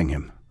for killing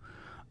him?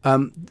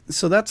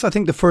 So that's, I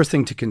think, the first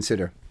thing to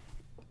consider.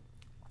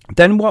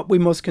 Then what we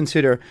must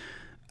consider,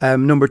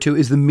 number two,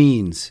 is the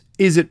means.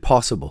 Is it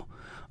possible?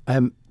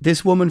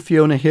 This woman,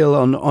 Fiona Hill,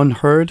 on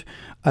Unheard,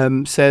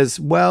 says,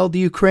 well, the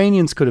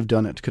Ukrainians could have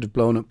done it, could have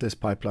blown up this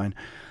pipeline.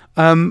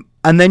 And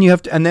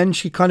then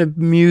she kind of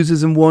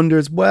muses and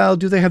wonders, well,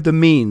 do they have the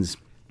means?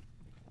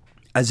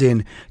 As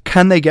in,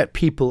 can they get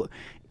people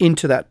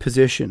into that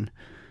position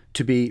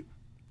to be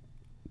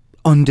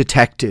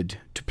undetected,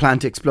 to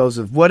plant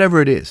explosive, whatever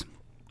it is?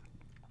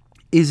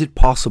 Is it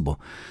possible?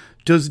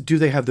 Do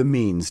they have the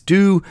means?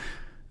 Does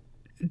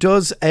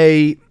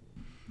a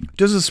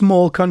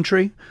small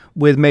country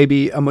with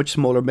maybe a much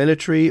smaller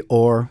military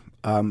or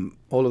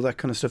all of that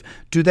kind of stuff,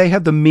 do they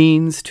have the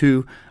means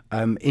to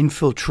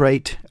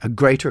infiltrate a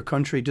greater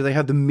country? Do they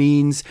have the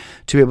means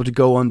to be able to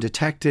go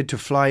undetected, to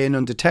fly in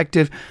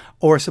undetected,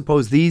 or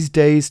suppose these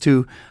days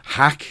to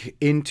hack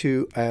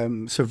into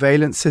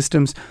surveillance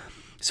systems?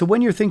 So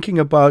when you're thinking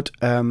about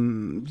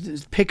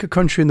pick a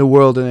country in the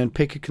world and then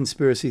pick a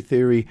conspiracy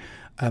theory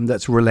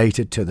that's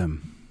related to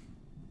them.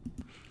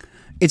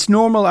 It's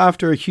normal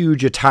after a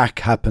huge attack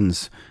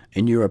happens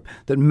in Europe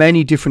that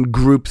many different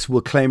groups will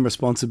claim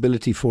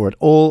responsibility for it,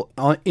 all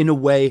in a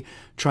way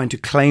trying to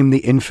claim the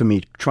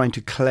infamy, trying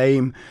to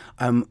claim,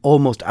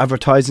 almost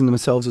advertising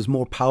themselves as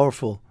more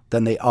powerful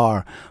than they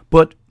are.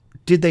 But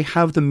did they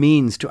have the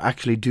means to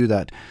actually do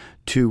that?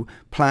 To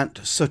plant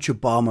such a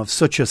bomb of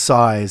such a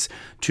size,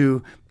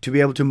 to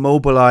be able to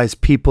mobilize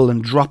people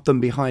and drop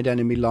them behind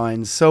enemy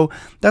lines. So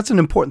that's an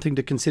important thing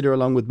to consider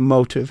along with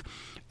motive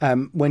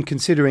when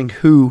considering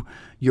who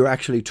you're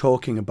actually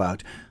talking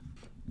about.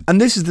 And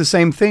this is the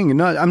same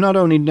thing. I'm not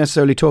only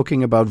necessarily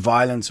talking about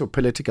violence or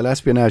political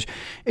espionage.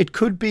 It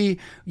could be,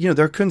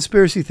 there are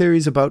conspiracy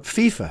theories about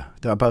FIFA,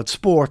 about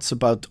sports,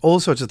 about all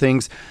sorts of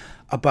things,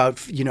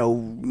 about,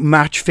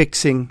 match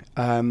fixing,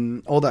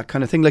 all that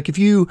kind of thing. Like if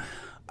you,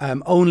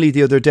 only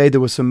the other day,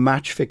 there was some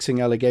match fixing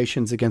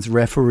allegations against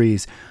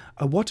referees.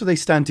 What do they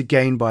stand to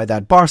gain by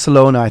that?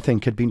 Barcelona, I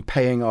think, had been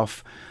paying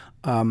off.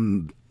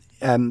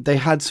 They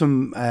had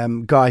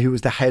some guy who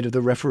was the head of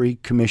the referee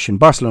commission,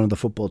 Barcelona, the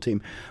football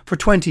team, for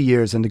 20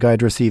 years, and the guy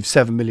had received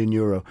 €7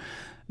 million.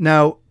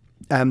 Now,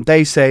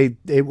 they say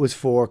it was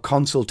for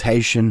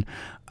consultation,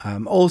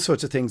 all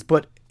sorts of things.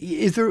 But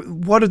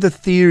what are the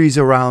theories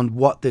around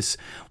what this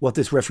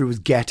referee was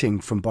getting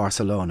from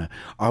Barcelona?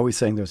 Are we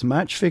saying there's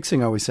match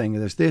fixing? Are we saying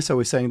there's this? Are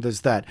we saying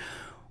there's that?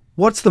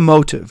 What's the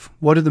motive?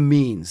 What are the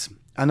means?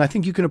 And I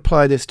think you can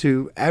apply this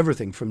to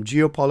everything from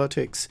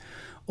geopolitics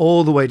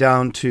all the way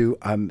down to,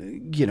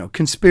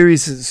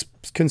 conspiracies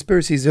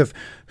of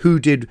who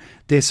did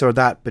this or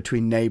that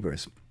between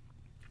neighbours.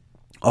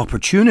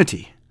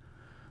 Opportunity.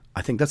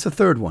 I think that's the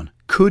third one.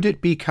 Could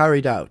it be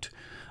carried out?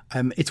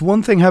 It's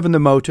one thing having the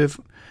motive,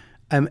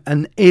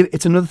 and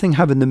it's another thing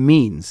having the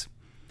means.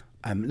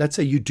 Let's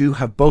say you do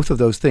have both of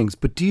those things,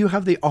 but do you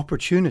have the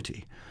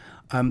opportunity?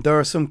 There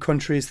are some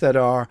countries that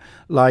are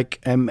like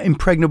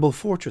impregnable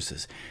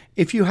fortresses.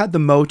 If you had the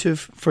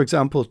motive, for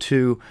example,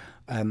 to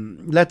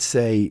let's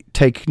say,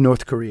 take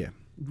North Korea.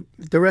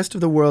 The rest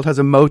of the world has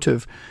a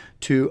motive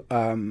to,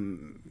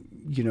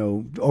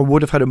 or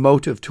would have had a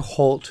motive to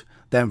halt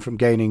them from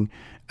gaining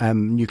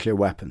nuclear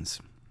weapons.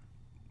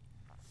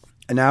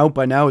 And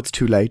by now it's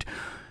too late.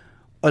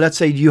 Or let's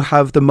say you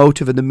have the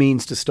motive and the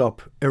means to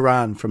stop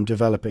Iran from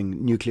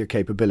developing nuclear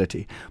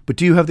capability. But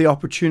do you have the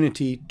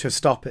opportunity to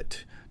stop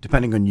it?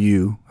 Depending on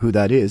you, who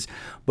that is.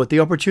 But the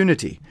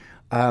opportunity,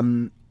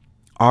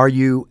 are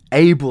you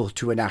able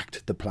to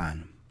enact the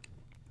plan?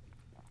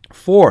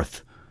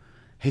 Fourth,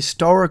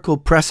 historical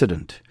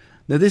precedent.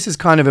 Now, this is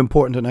kind of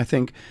important, and I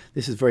think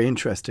this is very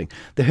interesting.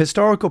 The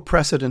historical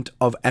precedent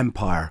of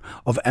empires,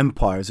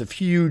 of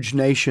huge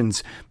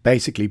nations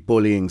basically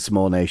bullying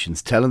small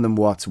nations, telling them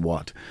what's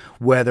what.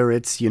 Whether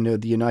it's, the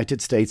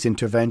United States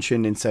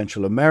intervention in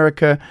Central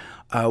America,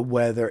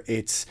 whether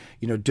it's,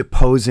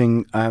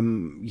 deposing,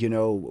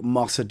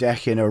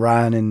 Mossadegh in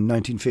Iran in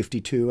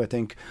 1952, I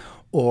think,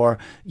 or,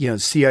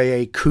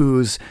 CIA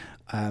coups,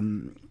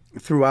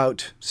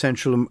 throughout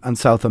Central and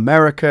South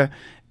America,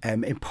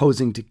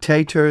 imposing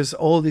dictators,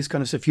 all these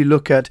kind of stuff. You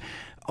look at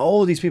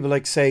all these people,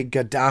 like, say,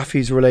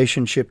 Gaddafi's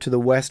relationship to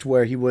the West,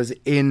 where he was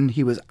in,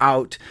 he was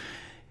out,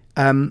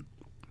 all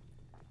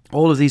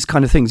of these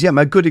kind of things. Yeah,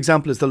 a good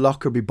example is the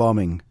Lockerbie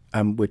bombing,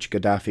 which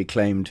Gaddafi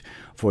claimed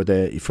for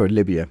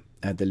Libya,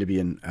 the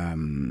Libyan,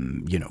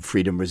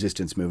 freedom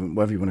resistance movement,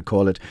 whatever you want to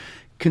call it.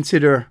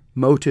 Consider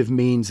motive,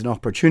 means, and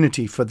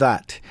opportunity for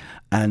that.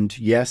 And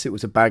yes, it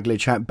was a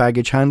baggage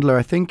handler,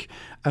 I think,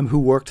 who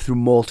worked through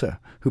Malta,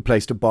 who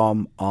placed a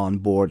bomb on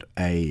board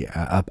a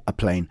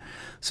plane.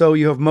 So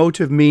you have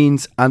motive,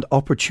 means, and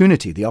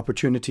opportunity. The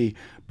opportunity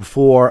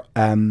before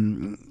this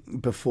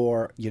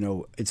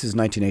is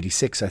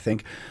 1986, I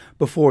think,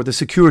 before the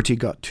security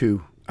got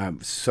too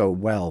so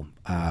well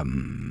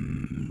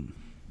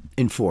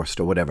enforced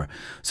or whatever.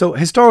 So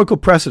historical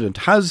precedent.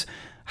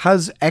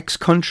 Has X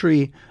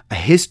country a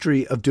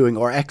history of doing,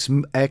 or X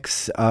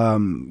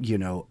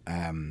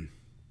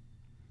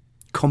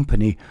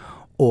company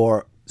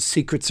or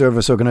secret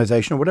service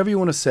organization or whatever you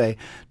want to say,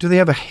 do they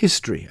have a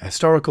history, a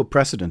historical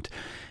precedent?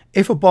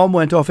 If a bomb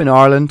went off in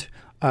Ireland,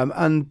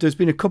 and there's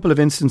been a couple of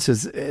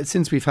instances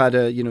since we've had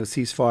a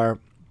ceasefire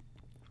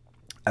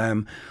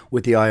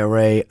with the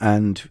IRA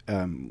and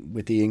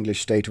with the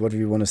English state, whatever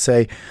you want to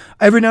say,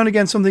 every now and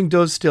again something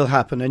does still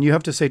happen, and you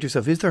have to say to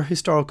yourself, is there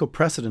historical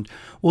precedent?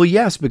 Well,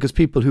 yes, because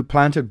people who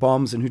planted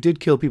bombs and who did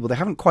kill people, they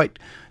haven't quite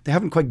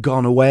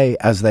gone away,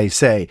 as they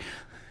say.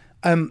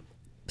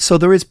 So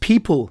there is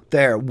people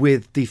there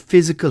with the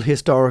physical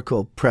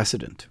historical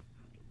precedent.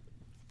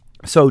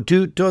 So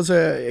does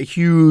a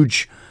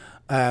huge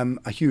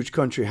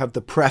country have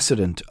the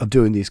precedent of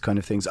doing these kind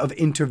of things, of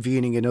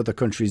intervening in other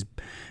countries'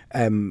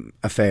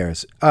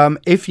 affairs?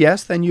 If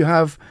yes, then you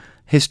have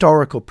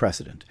historical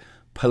precedent.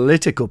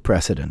 Political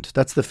precedent,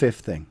 that's the fifth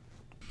thing.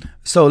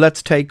 So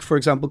let's take, for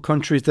example,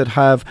 countries that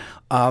have,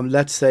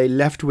 let's say,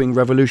 left-wing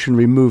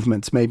revolutionary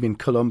movements, maybe in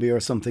Colombia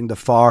or something, the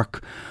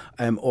FARC,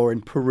 or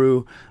in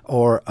Peru,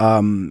 or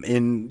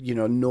in,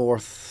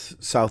 North,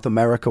 South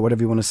America,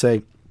 whatever you want to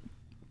say.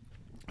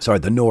 Sorry,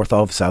 the north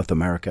of South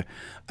America.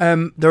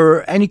 There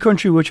are any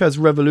country which has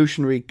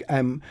revolutionary,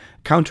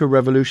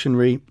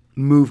 counter-revolutionary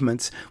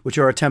movements which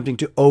are attempting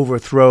to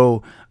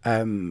overthrow,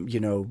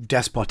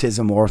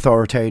 despotism or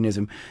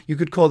authoritarianism. You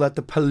could call that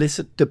the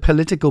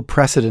political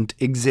precedent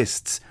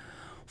exists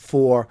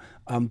for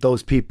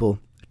those people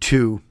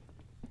to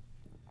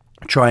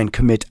try and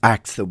commit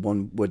acts that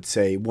one would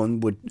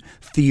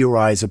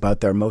theorize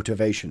about their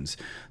motivations.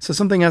 So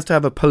something has to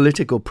have a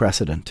political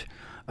precedent.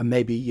 And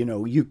maybe,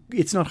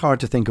 it's not hard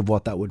to think of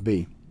what that would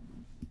be.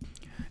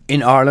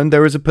 In Ireland,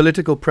 there is a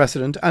political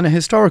precedent and a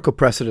historical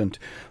precedent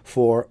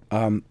for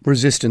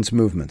resistance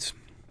movements.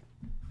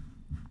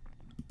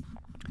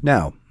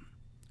 Now,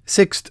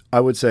 sixth, I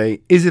would say,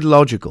 is it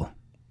logical?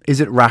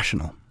 Is it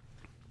rational?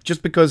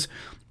 Just because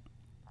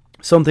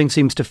something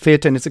seems to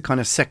fit and it's a kind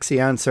of sexy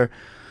answer,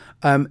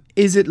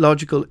 is it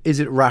logical?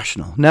 Is it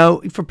rational? Now,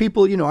 for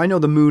people, I know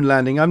the moon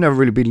landing. I've never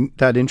really been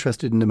that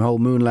interested in the whole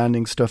moon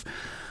landing stuff.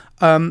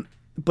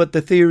 But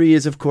the theory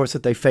is, of course,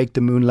 that they faked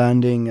the moon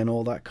landing and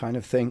all that kind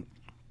of thing.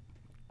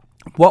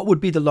 What would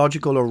be the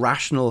logical or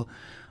rational,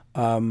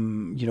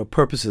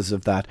 purposes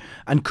of that?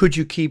 And could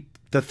you keep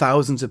the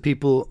thousands of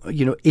people,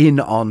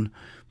 in on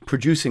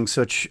producing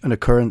such an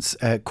occurrence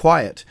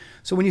quiet?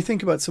 So when you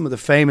think about some of the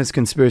famous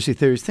conspiracy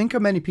theories, think how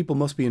many people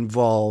must be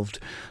involved,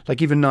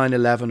 like even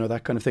 9/11 or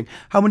that kind of thing.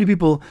 How many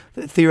people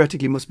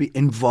theoretically must be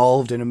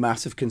involved in a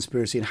massive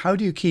conspiracy? And how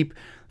do you keep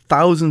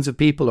thousands of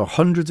people or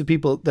hundreds of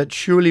people that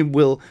surely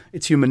will,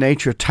 it's human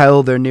nature,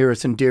 tell their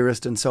nearest and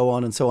dearest and so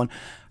on and so on?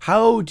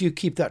 How do you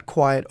keep that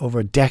quiet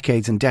over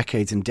decades and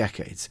decades and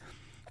decades?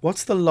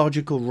 What's the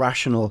logical,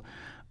 rational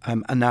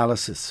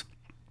analysis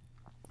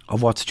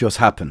of what's just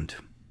happened?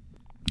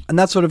 And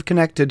that's sort of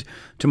connected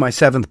to my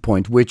seventh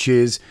point, which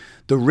is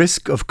the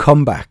risk of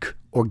comeback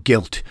or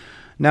guilt.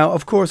 Now,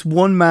 of course,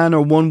 one man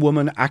or one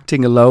woman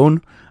acting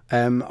alone.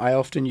 I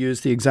often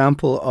use the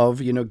example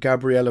of,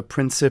 Gabriela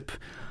Princip,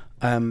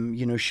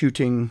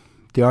 shooting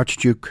the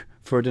Archduke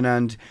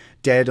Ferdinand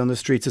dead on the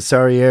streets of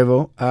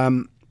Sarajevo.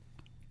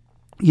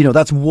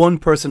 That's one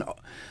person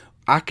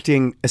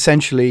acting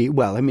essentially,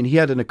 he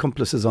had an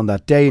accomplices on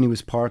that day and he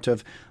was part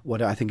of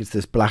what I think is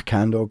this Black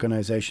Hand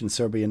organization,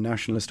 Serbian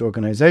nationalist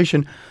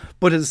organization.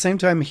 But at the same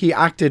time, he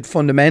acted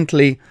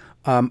fundamentally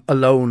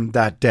alone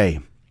that day.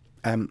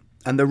 And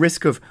the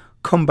risk of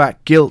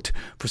comeback guilt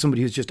for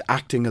somebody who's just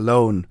acting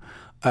alone,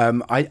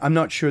 I'm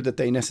not sure that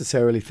they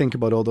necessarily think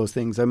about all those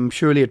things.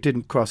 Surely it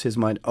didn't cross his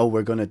mind,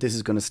 this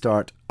is going to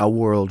start a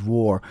world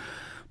war.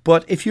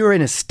 But if you're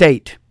in a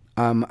state,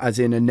 as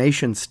in a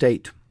nation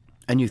state,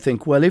 and you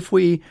think, well, if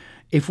we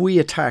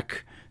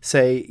attack,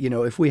 say,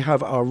 if we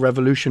have our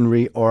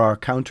revolutionary or our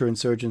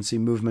counterinsurgency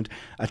movement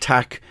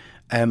attack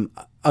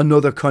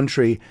another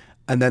country,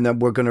 and then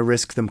we're going to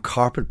risk them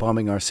carpet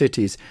bombing our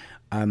cities,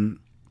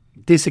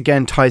 this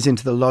again ties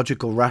into the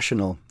logical,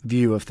 rational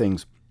view of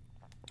things.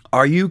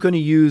 Are you going to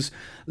use,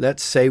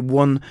 let's say, a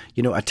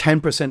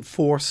 10%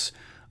 force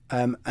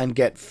and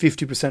get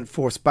 50%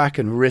 force back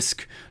and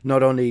risk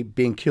not only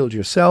being killed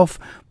yourself,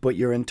 but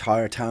your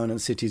entire town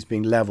and cities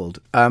being leveled?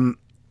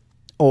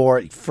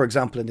 Or, for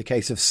example, in the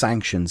case of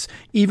sanctions,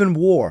 even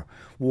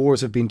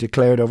wars have been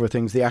declared over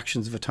things, the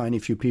actions of a tiny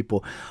few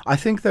people. I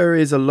think there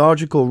is a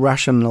logical,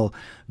 rational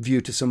view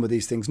to some of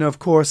these things. Now, of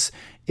course,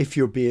 if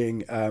you're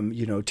being,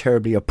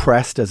 terribly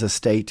oppressed as a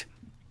state,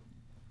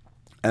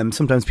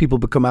 sometimes people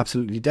become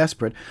absolutely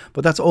desperate,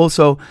 but that's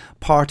also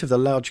part of the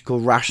logical,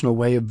 rational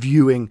way of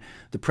viewing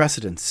the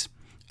precedents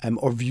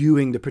or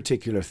viewing the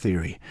particular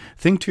theory.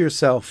 Think to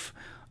yourself,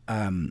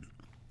 the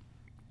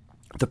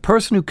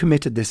person who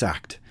committed this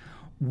act,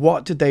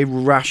 what did they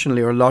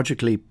rationally or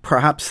logically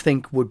perhaps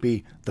think would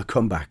be the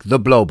comeback, the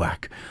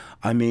blowback?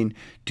 I mean,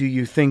 do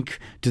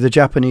the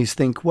Japanese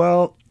think,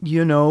 well,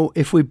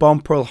 if we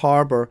bomb Pearl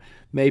Harbor,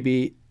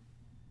 maybe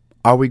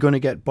are we going to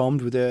get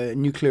bombed with a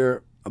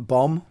nuclear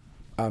bomb?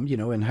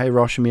 In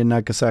Hiroshima and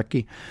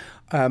Nagasaki,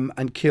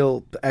 and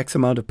kill X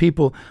amount of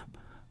people?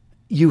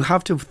 You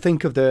have to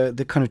think of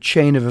the kind of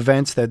chain of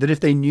events there, that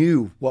if they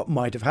knew what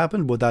might have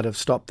happened, would that have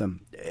stopped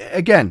them?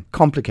 Again,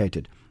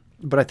 complicated.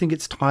 But I think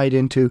it's tied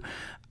into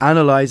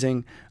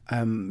analysing,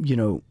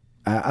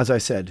 as I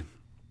said,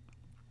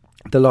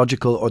 the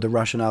logical or the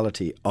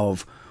rationality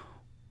of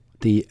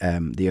the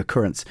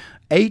occurrence.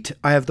 8,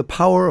 I have the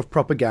power of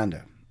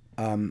propaganda.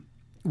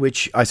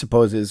 Which I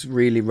suppose is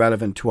really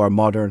relevant to our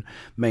modern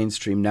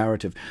mainstream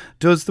narrative.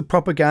 Does the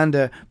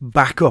propaganda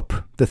back up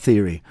the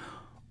theory?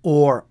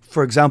 Or,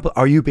 for example,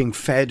 are you being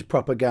fed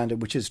propaganda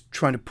which is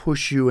trying to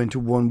push you into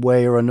one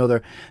way or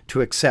another to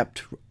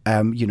accept,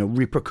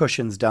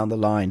 repercussions down the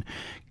line?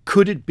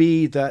 Could it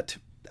be that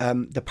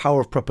the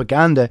power of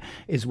propaganda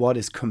is what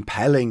is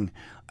compelling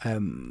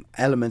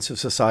elements of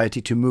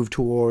society to move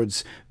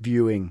towards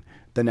viewing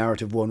the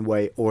narrative one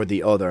way or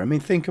the other? I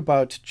mean, think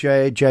about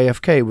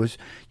JFK was,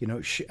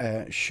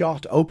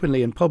 shot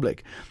openly in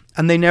public,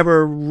 and they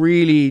never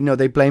really,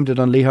 they blamed it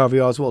on Lee Harvey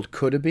Oswald.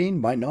 Could have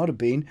been, might not have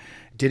been.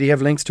 Did he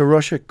have links to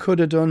Russia? Could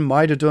have done,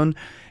 might have done.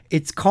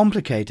 It's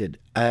complicated,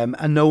 and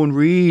no one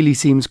really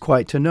seems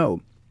quite to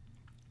know.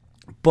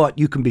 But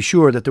you can be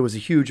sure that there was a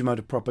huge amount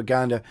of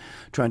propaganda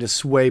trying to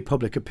sway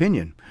public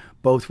opinion,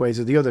 both ways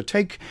or the other.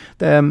 Take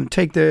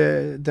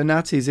the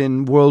Nazis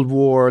in World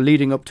War,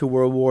 leading up to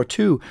World War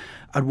II.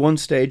 At one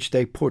stage,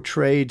 they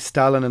portrayed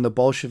Stalin and the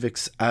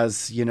Bolsheviks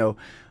as,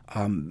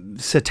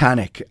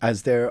 satanic,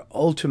 as their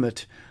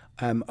ultimate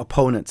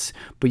opponents.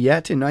 But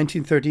yet, in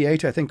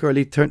 1938, I think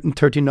early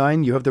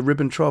 1939, you have the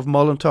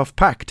Ribbentrop-Molotov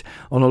Pact.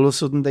 And all of a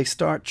sudden, they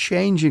start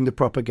changing the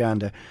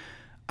propaganda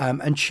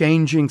and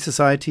changing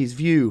society's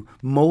view,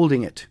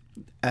 moulding it.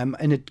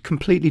 in a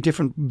completely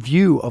different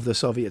view of the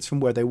Soviets from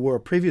where they were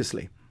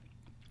previously.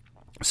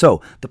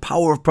 So the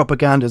power of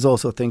propaganda is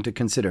also a thing to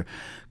consider.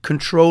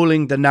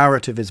 Controlling the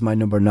narrative is my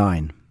number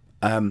 9.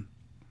 And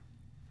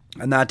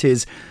that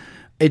is,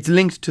 it's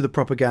linked to the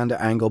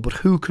propaganda angle, but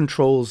who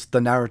controls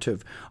the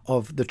narrative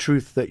of the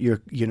truth that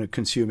you're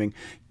consuming?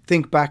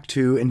 Think back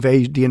to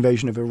the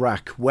invasion of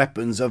Iraq,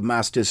 weapons of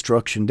mass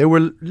destruction. They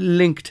were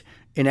linked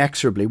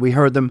inexorably. We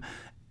heard them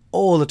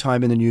all the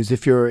time in the news.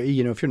 If you're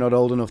not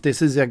old enough, this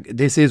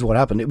is what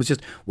happened. It was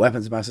just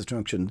weapons of mass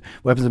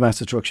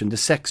destruction. The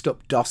sexed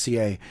up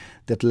dossier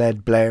that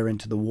led Blair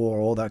into the war,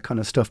 all that kind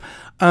of stuff.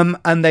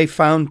 And they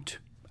found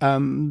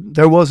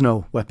there was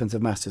no weapons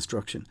of mass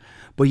destruction,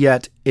 but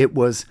yet it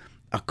was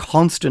a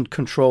constant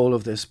control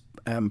of this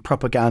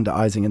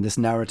propagandizing and this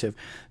narrative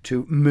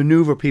to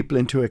maneuver people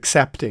into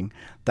accepting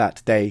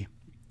that they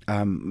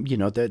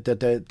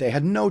they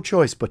had no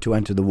choice but to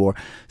enter the war.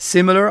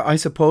 Similar, I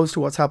suppose, to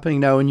what's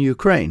happening now in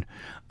Ukraine.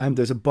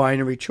 There's a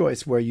binary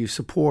choice where you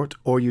support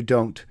or you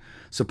don't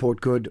support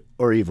good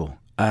or evil.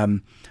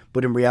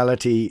 But in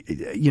reality,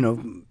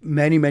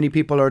 many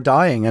people are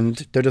dying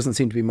and there doesn't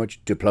seem to be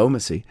much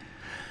diplomacy.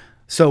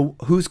 So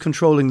who's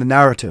controlling the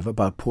narrative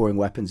about pouring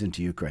weapons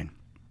into Ukraine?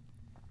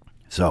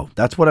 So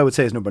that's what I would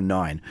say is number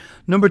 9.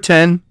 Number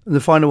 10, the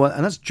final one,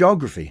 and that's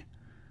geography.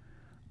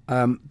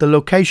 The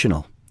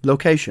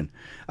location.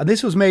 And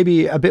this was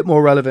maybe a bit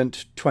more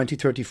relevant 20,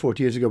 30,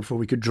 40 years ago before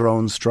we could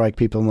drone strike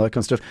people and all that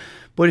kind of stuff.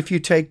 But if you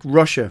take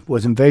Russia,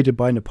 was invaded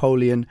by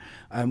Napoleon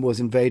and was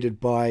invaded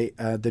by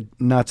the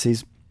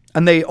Nazis,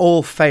 and they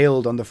all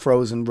failed on the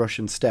frozen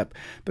Russian steppe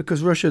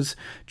because Russia's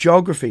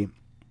geography,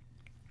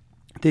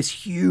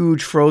 this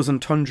huge frozen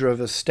tundra of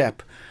a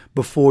steppe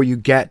before you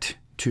get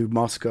to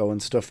Moscow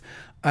and stuff,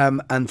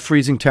 and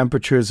freezing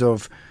temperatures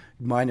of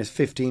minus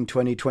 15,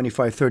 20,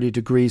 25, 30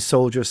 degrees,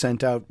 soldiers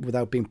sent out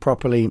without being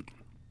properly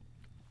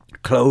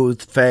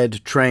clothed, fed,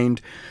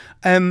 trained.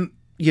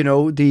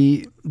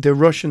 The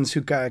Russians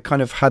who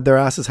kind of had their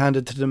asses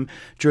handed to them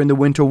during the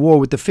Winter War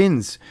with the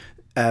Finns,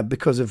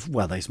 because of,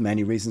 well, there's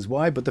many reasons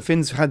why, but the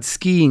Finns had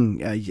skiing,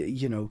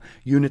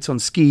 units on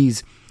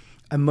skis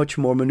and much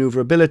more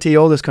maneuverability,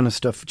 all this kind of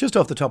stuff. Just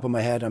off the top of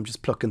my head, I'm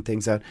just plucking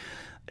things out.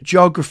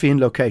 Geography and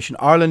location.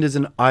 Ireland is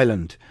an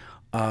island.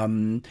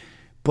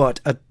 But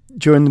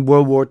during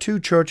World War II,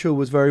 Churchill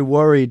was very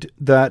worried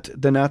that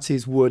the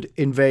Nazis would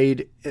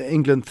invade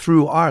England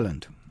through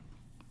Ireland.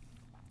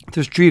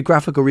 There's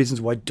geographical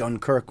reasons why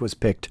Dunkirk was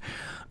picked.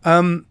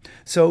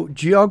 So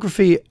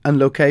geography and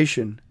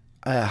location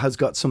has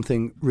got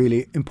something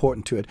really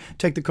important to it.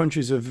 Take the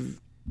countries of...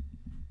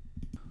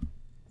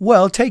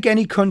 Well, take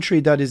any country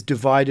that is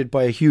divided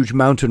by a huge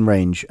mountain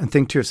range and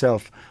think to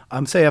yourself,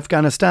 say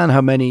Afghanistan, how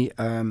many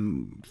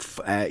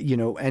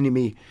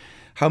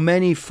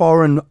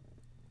foreign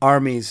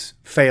armies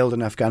failed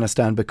in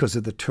Afghanistan because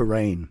of the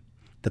terrain,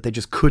 that they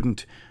just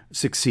couldn't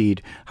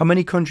succeed. How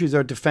many countries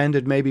are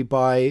defended maybe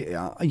by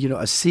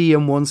a sea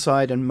on one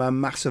side and a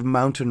massive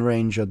mountain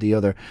range on the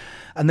other?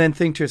 And then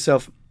think to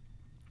yourself,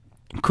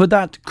 could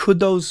that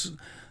conspiracy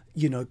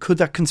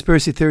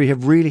theory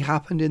have really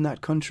happened in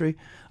that country?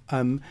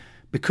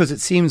 Because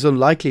it seems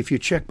unlikely if you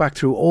check back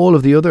through all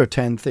of the other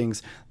 10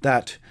 things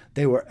that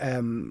they were,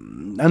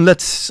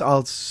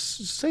 I'll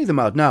say them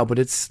out now, but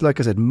it's,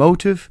 like I said,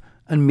 motive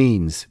and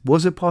means.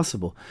 Was it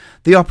possible?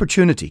 The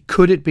opportunity,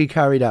 could it be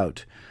carried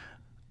out?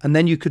 And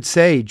then you could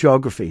say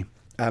geography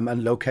and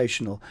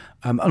locational,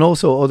 and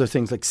also other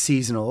things like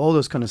seasonal, all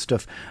those kind of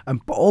stuff,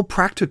 and all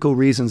practical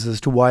reasons as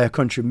to why a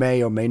country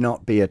may or may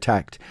not be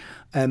attacked,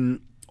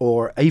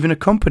 or even a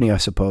company, I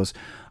suppose.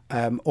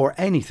 Or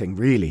anything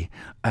really,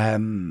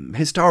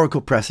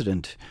 historical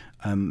precedent,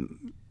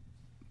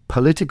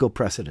 political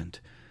precedent.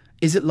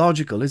 Is it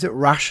logical? Is it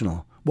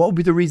rational? What would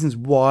be the reasons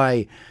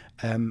why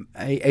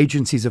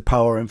agencies of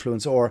power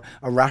influence or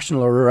a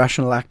rational or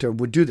irrational actor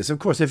would do this? Of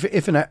course,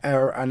 if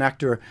an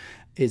actor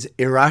is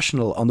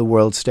irrational on the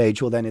world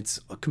stage, well, then it's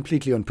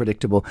completely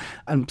unpredictable.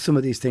 And some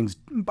of these things,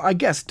 I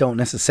guess, don't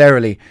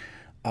necessarily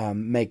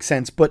make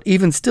sense. But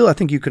even still, I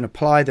think you can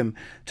apply them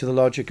to the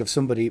logic of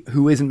somebody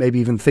who isn't maybe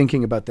even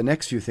thinking about the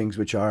next few things,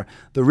 which are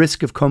the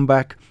risk of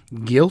comeback,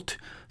 guilt,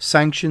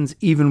 sanctions,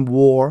 even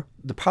war,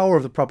 the power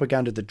of the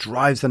propaganda that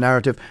drives the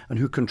narrative and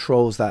who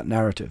controls that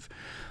narrative.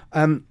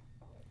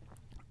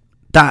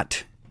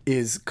 That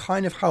is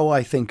kind of how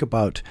I think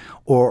about,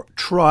 or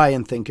try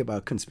and think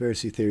about,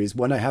 conspiracy theories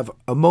when I have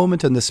a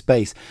moment in the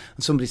space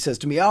and somebody says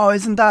to me, oh,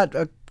 isn't that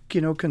a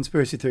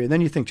conspiracy theory? And then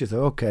you think to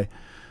yourself, okay,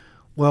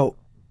 well,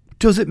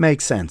 does it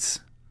make sense?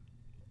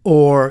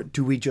 Or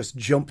do we just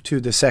jump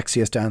to the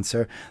sexiest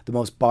answer, the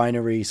most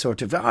binary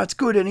sort of, it's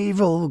good and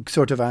evil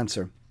sort of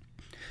answer?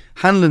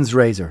 Hanlon's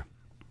razor.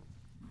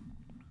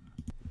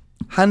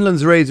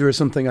 Hanlon's razor is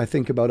something I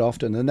think about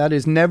often, and that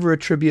is never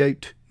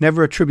attribute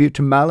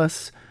to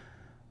malice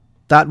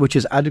that which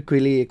is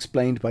adequately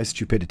explained by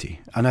stupidity.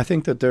 And I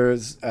think that there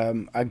is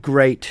a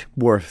great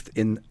worth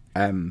in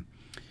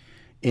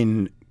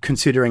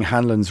considering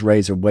Hanlon's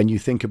razor when you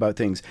think about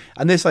things.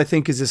 And this, I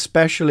think, is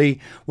especially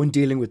when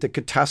dealing with the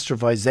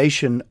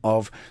catastrophization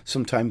of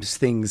sometimes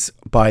things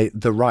by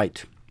the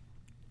right.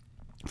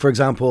 For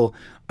example,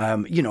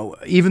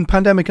 even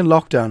pandemic and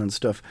lockdown and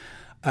stuff,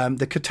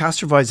 the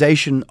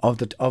catastrophization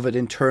of it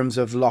in terms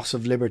of loss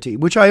of liberty,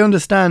 which I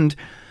understand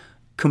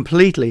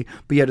completely,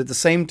 but yet at the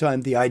same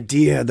time, the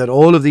idea that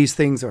all of these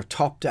things are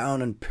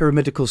top-down and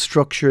pyramidical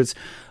structures,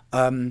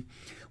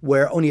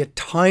 where only a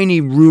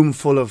tiny room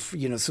full of,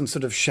 some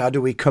sort of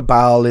shadowy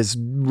cabal is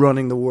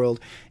running the world.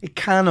 It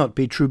cannot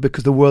be true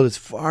because the world is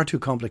far too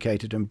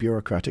complicated and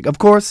bureaucratic. Of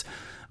course,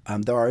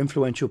 there are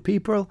influential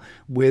people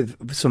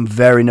with some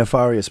very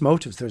nefarious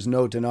motives. There's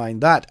no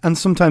denying that. And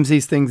sometimes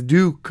these things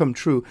do come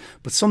true,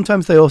 but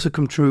sometimes they also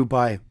come true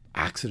by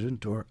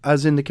accident, or,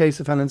 as in the case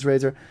of Hanlon's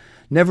razor,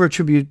 never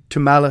attribute to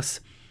malice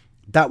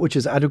that which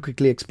is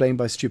adequately explained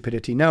by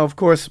stupidity. Now, of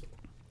course,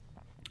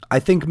 I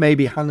think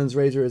maybe Hanlon's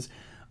razor is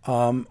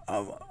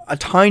a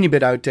tiny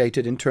bit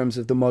outdated in terms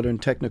of the modern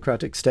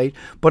technocratic state,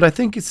 but I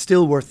think it's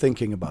still worth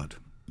thinking about.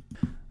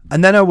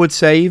 And then I would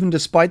say, even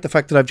despite the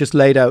fact that I've just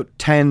laid out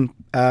 10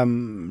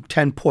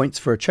 points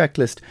for a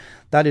checklist,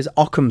 that is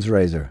Occam's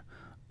razor.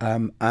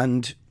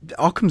 And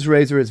Occam's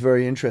razor is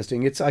very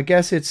interesting. I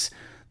guess it's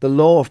the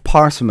law of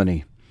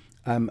parsimony,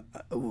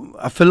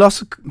 a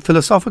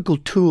philosophical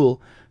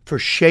tool for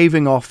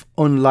shaving off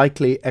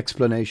unlikely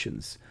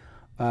explanations.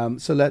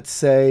 So let's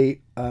say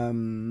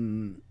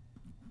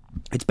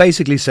it's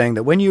basically saying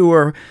that when you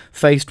are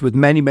faced with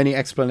many, many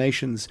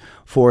explanations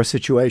for a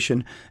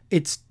situation,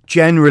 it's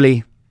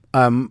generally,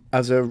 I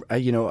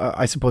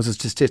suppose a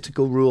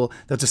statistical rule,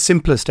 that the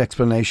simplest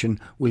explanation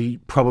will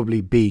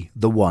probably be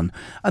the one.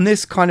 And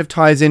this kind of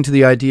ties into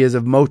the ideas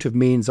of motive,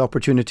 means,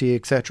 opportunity,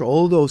 etc.,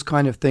 all those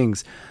kind of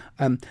things.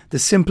 The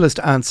simplest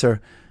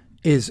answer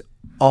is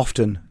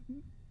often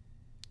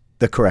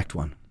the correct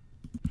one.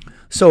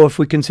 So if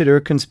we consider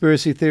a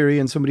conspiracy theory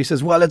and somebody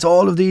says, well, it's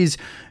all of these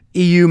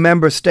EU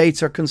member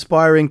states are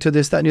conspiring to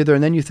this, that and the other,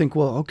 and then you think,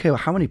 well, okay,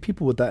 how many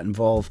people would that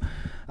involve?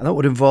 And that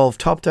would involve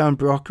top-down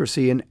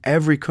bureaucracy in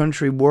every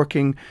country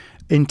working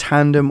in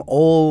tandem,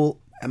 all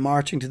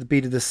marching to the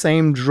beat of the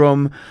same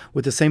drum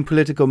with the same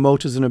political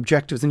motives and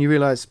objectives, and you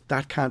realise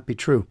that can't be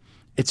true.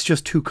 It's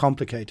just too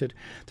complicated.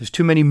 There's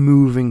too many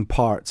moving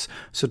parts.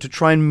 So to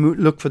try and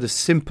look for the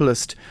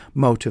simplest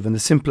motive and the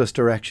simplest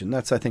direction,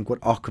 that's, I think, what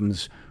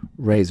Occam's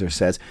razor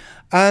says.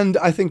 And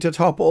I think to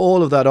top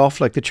all of that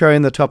off, like the cherry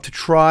on the top, to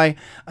try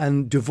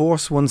and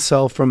divorce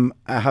oneself from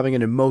having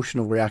an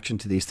emotional reaction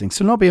to these things.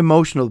 So not be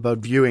emotional about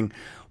viewing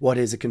what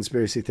is a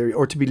conspiracy theory,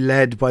 or to be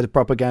led by the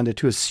propaganda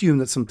to assume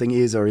that something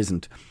is or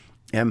isn't.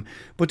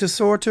 But to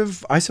sort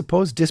of, I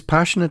suppose,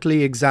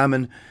 dispassionately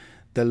examine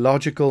the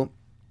logical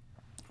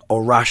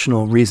or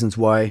rational reasons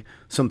why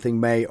something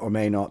may or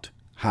may not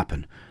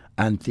happen.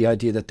 And the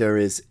idea that there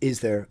is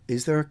there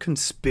a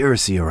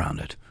conspiracy around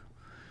it?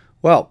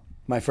 Well,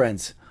 my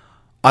friends,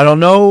 I don't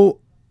know.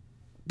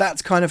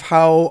 That's kind of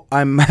how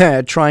I'm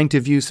trying to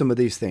view some of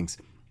these things.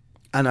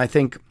 And I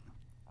think,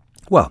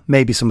 well,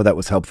 maybe some of that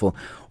was helpful,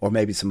 or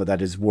maybe some of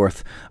that is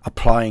worth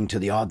applying to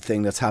the odd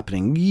thing that's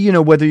happening.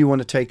 Whether you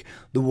want to take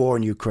the war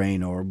in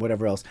Ukraine or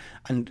whatever else,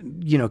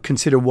 and,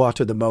 consider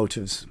what are the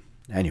motives.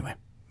 Anyway.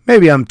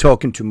 Maybe I'm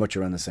talking too much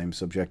around the same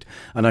subject,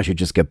 and I should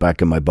just get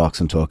back in my box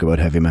and talk about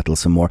heavy metal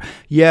some more.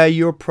 Yeah,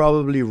 you're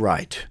probably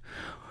right.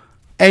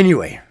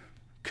 Anyway,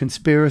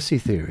 conspiracy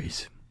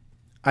theories.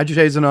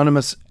 Agitators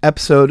Anonymous,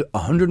 episode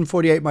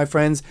 148, my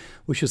friends.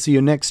 We shall see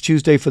you next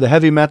Tuesday for the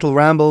Heavy Metal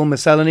Ramble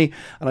Miscellany,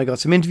 and I got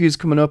some interviews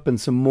coming up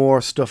and some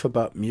more stuff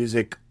about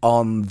music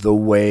on the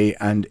way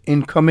and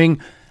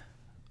incoming.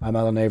 I'm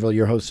Alan Averill,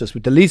 your hostess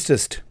with the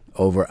leastest,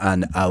 over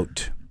and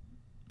out.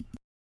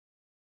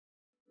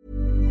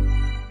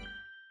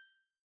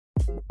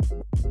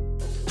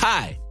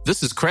 Hi,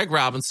 this is Craig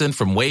Robinson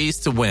from Ways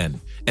to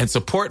Win, and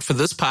support for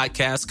this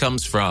podcast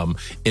comes from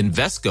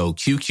Invesco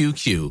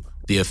QQQ,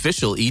 the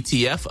official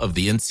ETF of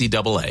the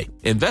NCAA.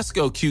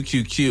 Invesco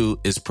QQQ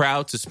is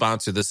proud to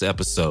sponsor this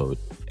episode,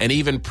 and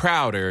even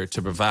prouder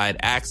to provide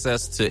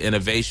access to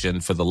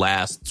innovation for the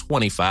last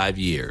 25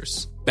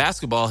 years.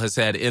 Basketball has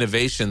had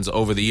innovations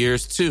over the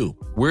years, too.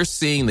 We're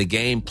seeing the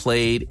game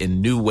played in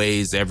new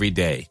ways every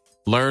day.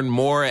 Learn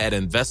more at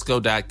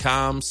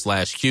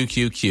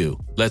Invesco.com/QQQ.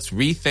 Let's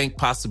rethink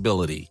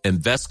possibility.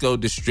 Invesco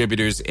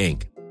Distributors,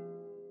 Inc.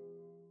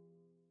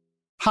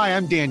 Hi,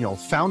 I'm Daniel,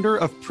 founder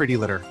of Pretty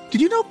Litter.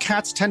 Did you know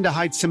cats tend to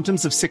hide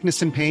symptoms of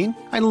sickness and pain?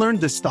 I learned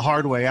this the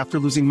hard way after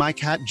losing my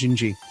cat,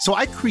 Gingy. So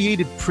I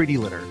created Pretty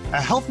Litter,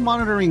 a health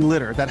monitoring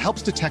litter that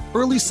helps detect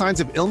early signs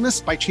of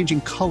illness by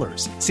changing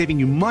colors, saving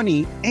you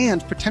money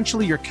and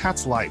potentially your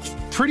cat's life.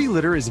 Pretty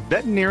Litter is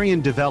veterinarian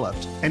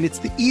developed, and it's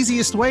the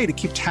easiest way to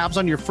keep tabs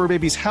on your fur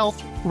baby's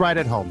health right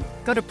at home.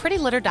 Go to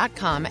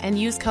prettylitter.com and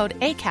use code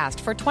ACAST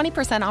for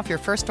 20% off your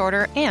first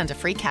order and a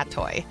free cat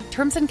toy.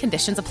 Terms and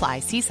conditions apply.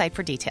 See site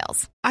for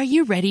details. Are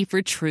you ready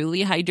for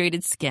truly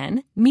hydrated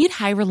skin? Meet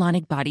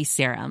Hyaluronic Body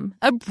Serum,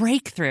 a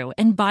breakthrough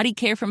in body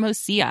care from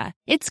Osea.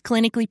 It's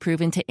clinically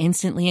proven to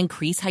instantly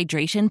increase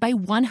hydration by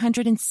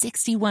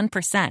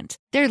 161%.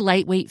 Their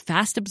lightweight,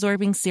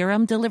 fast-absorbing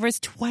serum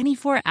delivers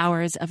 24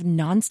 hours of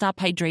nonstop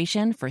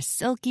hydration for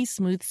silky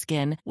smooth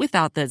skin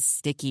without the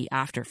sticky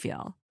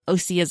afterfeel.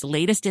 Osea's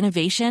latest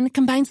innovation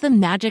combines the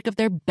magic of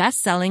their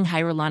best-selling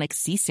Hyaluronic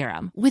Sea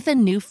Serum with a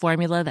new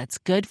formula that's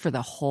good for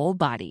the whole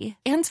body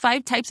and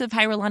 5 types of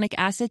hyaluronic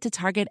acid to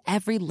target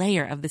every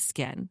layer of the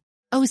skin.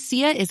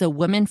 Osea is a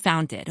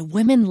women-founded,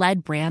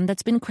 women-led brand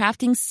that's been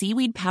crafting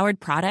seaweed-powered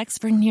products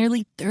for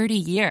nearly 30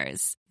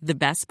 years. The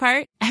best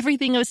part?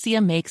 Everything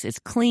Osea makes is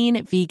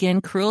clean,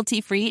 vegan,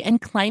 cruelty-free, and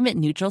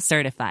climate-neutral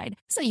certified,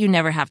 so you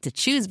never have to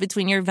choose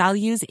between your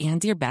values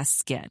and your best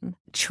skin.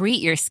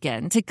 Treat your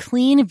skin to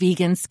clean,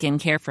 vegan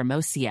skincare from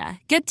Osea.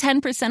 Get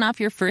 10% off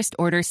your first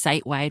order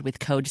site-wide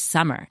with code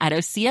SUMMER at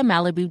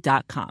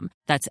OseaMalibu.com.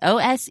 That's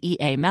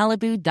OSEA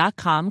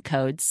Malibu.com,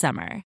 code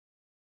SUMMER.